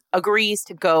basically agrees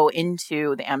to go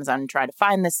into the Amazon and try to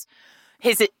find this.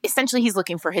 Essentially, he's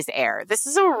looking for his heir. This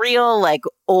is a real like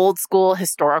old school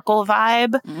historical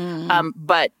vibe,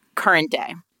 but current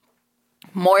day.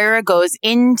 Moira goes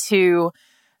into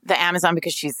the Amazon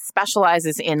because she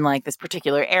specializes in like this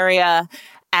particular area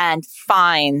and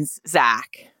finds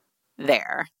Zach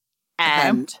there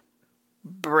and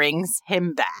brings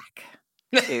him back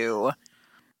to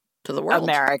the world,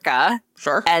 America,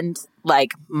 sure, and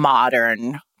like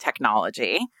modern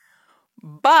technology.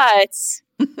 But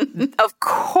of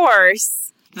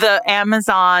course,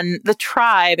 the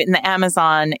tribe in the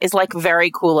Amazon is like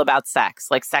very cool about sex.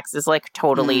 Like, sex is like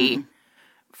totally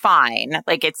fine.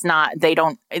 Like, it's not, they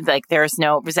don't, like,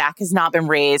 Zach has not been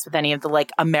raised with any of the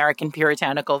like American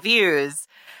puritanical views.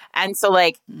 And so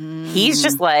like, he's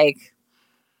just like,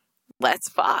 let's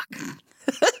fuck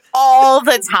all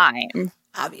the time.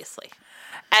 Obviously.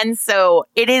 And so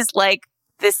it is like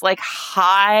this like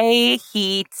high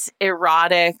heat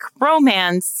erotic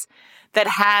romance that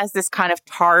has this kind of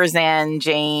Tarzan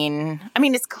Jane.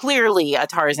 It's clearly a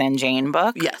Tarzan Jane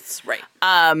book. Yes, right.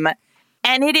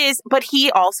 And it is, but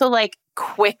he also like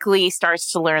quickly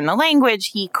starts to learn the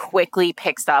language. He quickly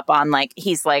picks up on like,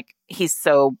 he's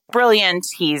so brilliant.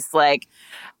 He's like,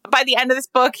 by the end of this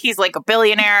book, he's like a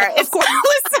billionaire. Of course.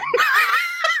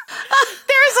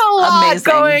 There's a lot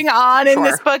going on in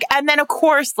this book. And then of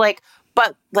course, like,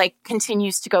 but like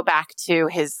continues to go back to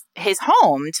his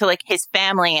home, to like his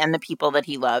family and the people that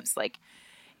he loves, like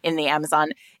in the Amazon.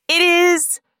 It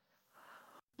is,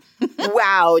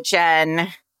 wow,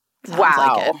 Jen.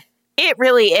 Wow. Like it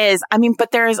really is. I mean,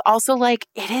 but there is also like,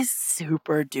 it is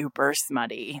super duper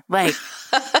smutty. Like,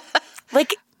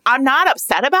 like I'm not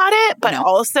upset about it, but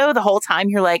also the whole time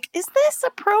you're like, is this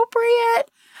appropriate?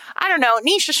 I don't know.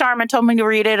 Nisha Sharma told me to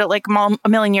read it like a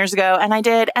million years ago, and I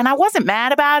did, and I wasn't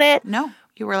mad about it. No.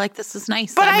 You were like, this is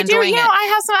nice. But I do, you know, I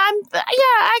have some,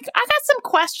 I got some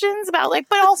questions about like,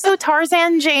 but also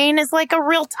Tarzan Jane is like a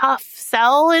real tough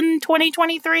sell in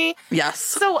 2023. Yes.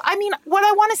 So, I mean, what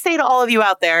I want to say to all of you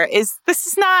out there is this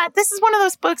is one of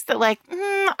those books that like,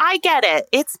 I get it.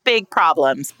 It's big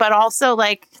problems, but also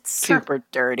like it's super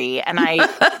dirty, and I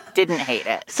didn't hate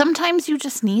it. Sometimes you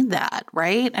just need that,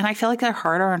 right? And I feel like they're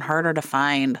harder and harder to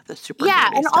find, the super dirty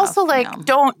and stuff, also like,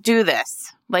 don't do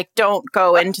this. Like, don't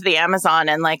go into the Amazon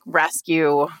and like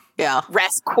rescue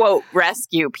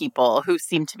people who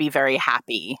seem to be very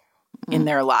happy in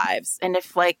their lives. And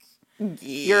if like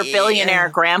you're a billionaire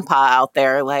grandpa out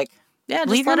there, like, just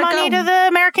leave your money to the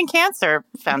American Cancer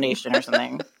Foundation or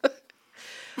something.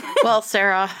 Well,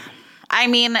 Sarah, I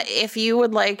mean, if you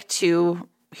would like to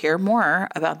hear more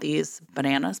about these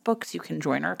bananas books, you can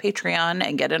join our Patreon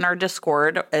and get in our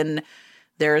Discord. And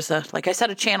there's like I said,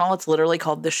 a channel. It's literally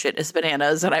called This Shit is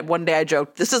Bananas. And one day I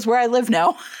joked, this is where I live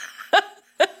now.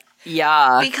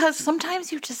 Yeah. Because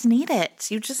sometimes you just need it.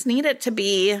 You just need it to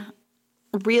be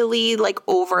really like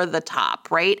over the top,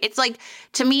 right? It's like,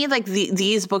 to me, like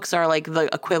these books are like the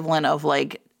equivalent of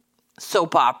like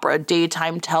soap opera,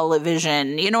 daytime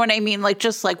television. You know what I mean? Like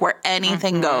just like where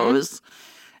anything goes.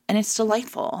 And it's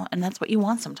delightful. And that's what you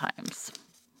want sometimes.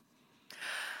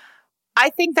 I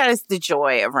think that is the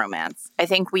joy of romance. I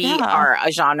think we are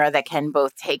a genre that can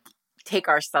both take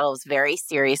ourselves very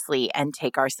seriously and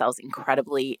take ourselves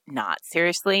incredibly not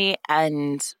seriously,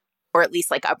 or at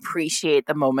least like appreciate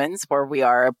the moments where we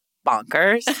are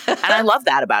bonkers. And I love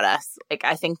that about us. Like,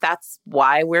 I think that's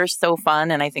why we're so fun,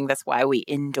 and I think that's why we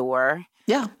endure.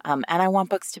 Yeah. And I want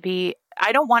books to be,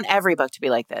 I don't want every book to be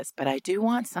like this, but I do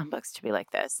want some books to be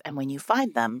like this. And when you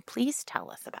find them, please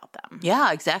tell us about them.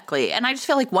 Yeah, exactly. And I just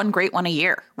feel like one great one a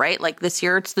year, right? Like this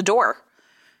year it's The Door.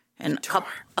 And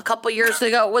a couple years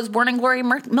ago it was Born in Glory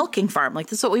Milking Farm. Like,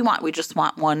 this is what we want. We just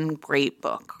want one great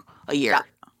book a year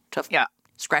to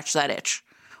scratch that itch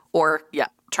or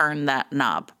turn that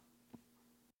knob.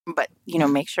 But, you know,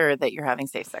 make sure that you're having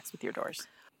safe sex with your doors.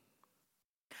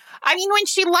 I mean, when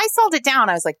she Lysoled it down,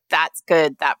 I was like, that's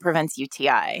good. That prevents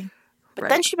UTI. But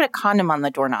then she put a condom on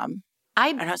the doorknob.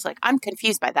 And I was like, I'm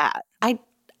confused by that. I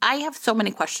have so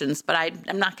many questions, but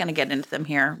I'm not going to get into them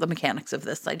here, the mechanics of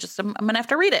this. I'm going to have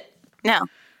to read it. No.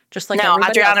 Just like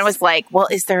Adriana was like, well,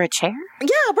 is there a chair? Yeah,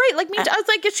 right. Like me, I was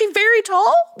like, is she very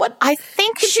tall? What? I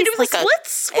think she's doing like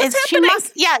splits? What's happening?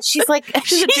 She's like,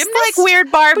 she's like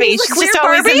weird Barbie. She's just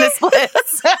always in the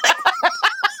splits.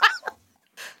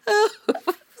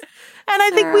 And I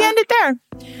think we end it there.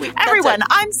 Everyone,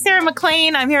 I'm Sarah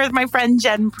McLean. I'm here with my friend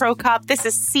Jen Prokop. This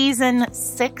is season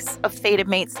 6 of Fated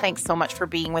Mates. Thanks so much for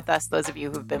being with us, those of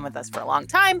you who've been with us for a long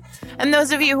time. And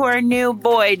those of you who are new,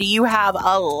 boy, do you have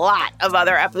a lot of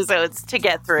other episodes to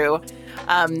get through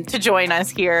to join us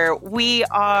here.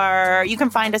 You can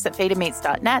find us at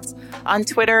fatedmates.net, on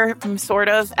Twitter, sort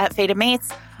of, at Fated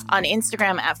Mates, on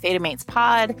Instagram at Fated Mates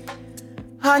Pod,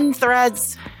 on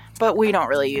Threads, but we don't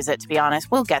really use it, to be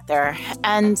honest. We'll get there.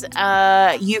 And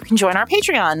you can join our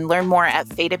Patreon. Learn more at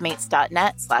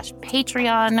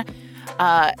fatedmates.net/Patreon.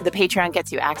 The Patreon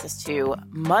gets you access to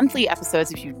monthly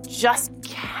episodes if you just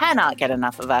cannot get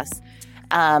enough of us.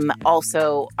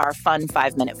 Also, our fun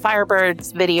 5-minute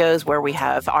Firebirds videos where we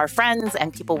have our friends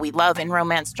and people we love in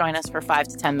romance join us for 5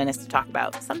 to 10 minutes to talk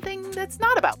about something that's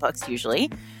not about books usually.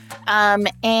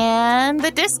 And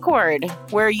the Discord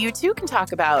where you too can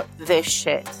talk about this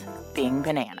shit being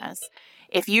bananas.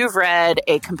 If you've read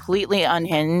a completely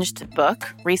unhinged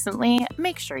book recently,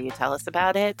 make sure you tell us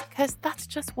about it, because that's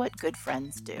just what good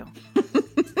friends do.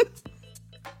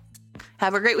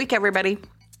 Have a great week, everybody.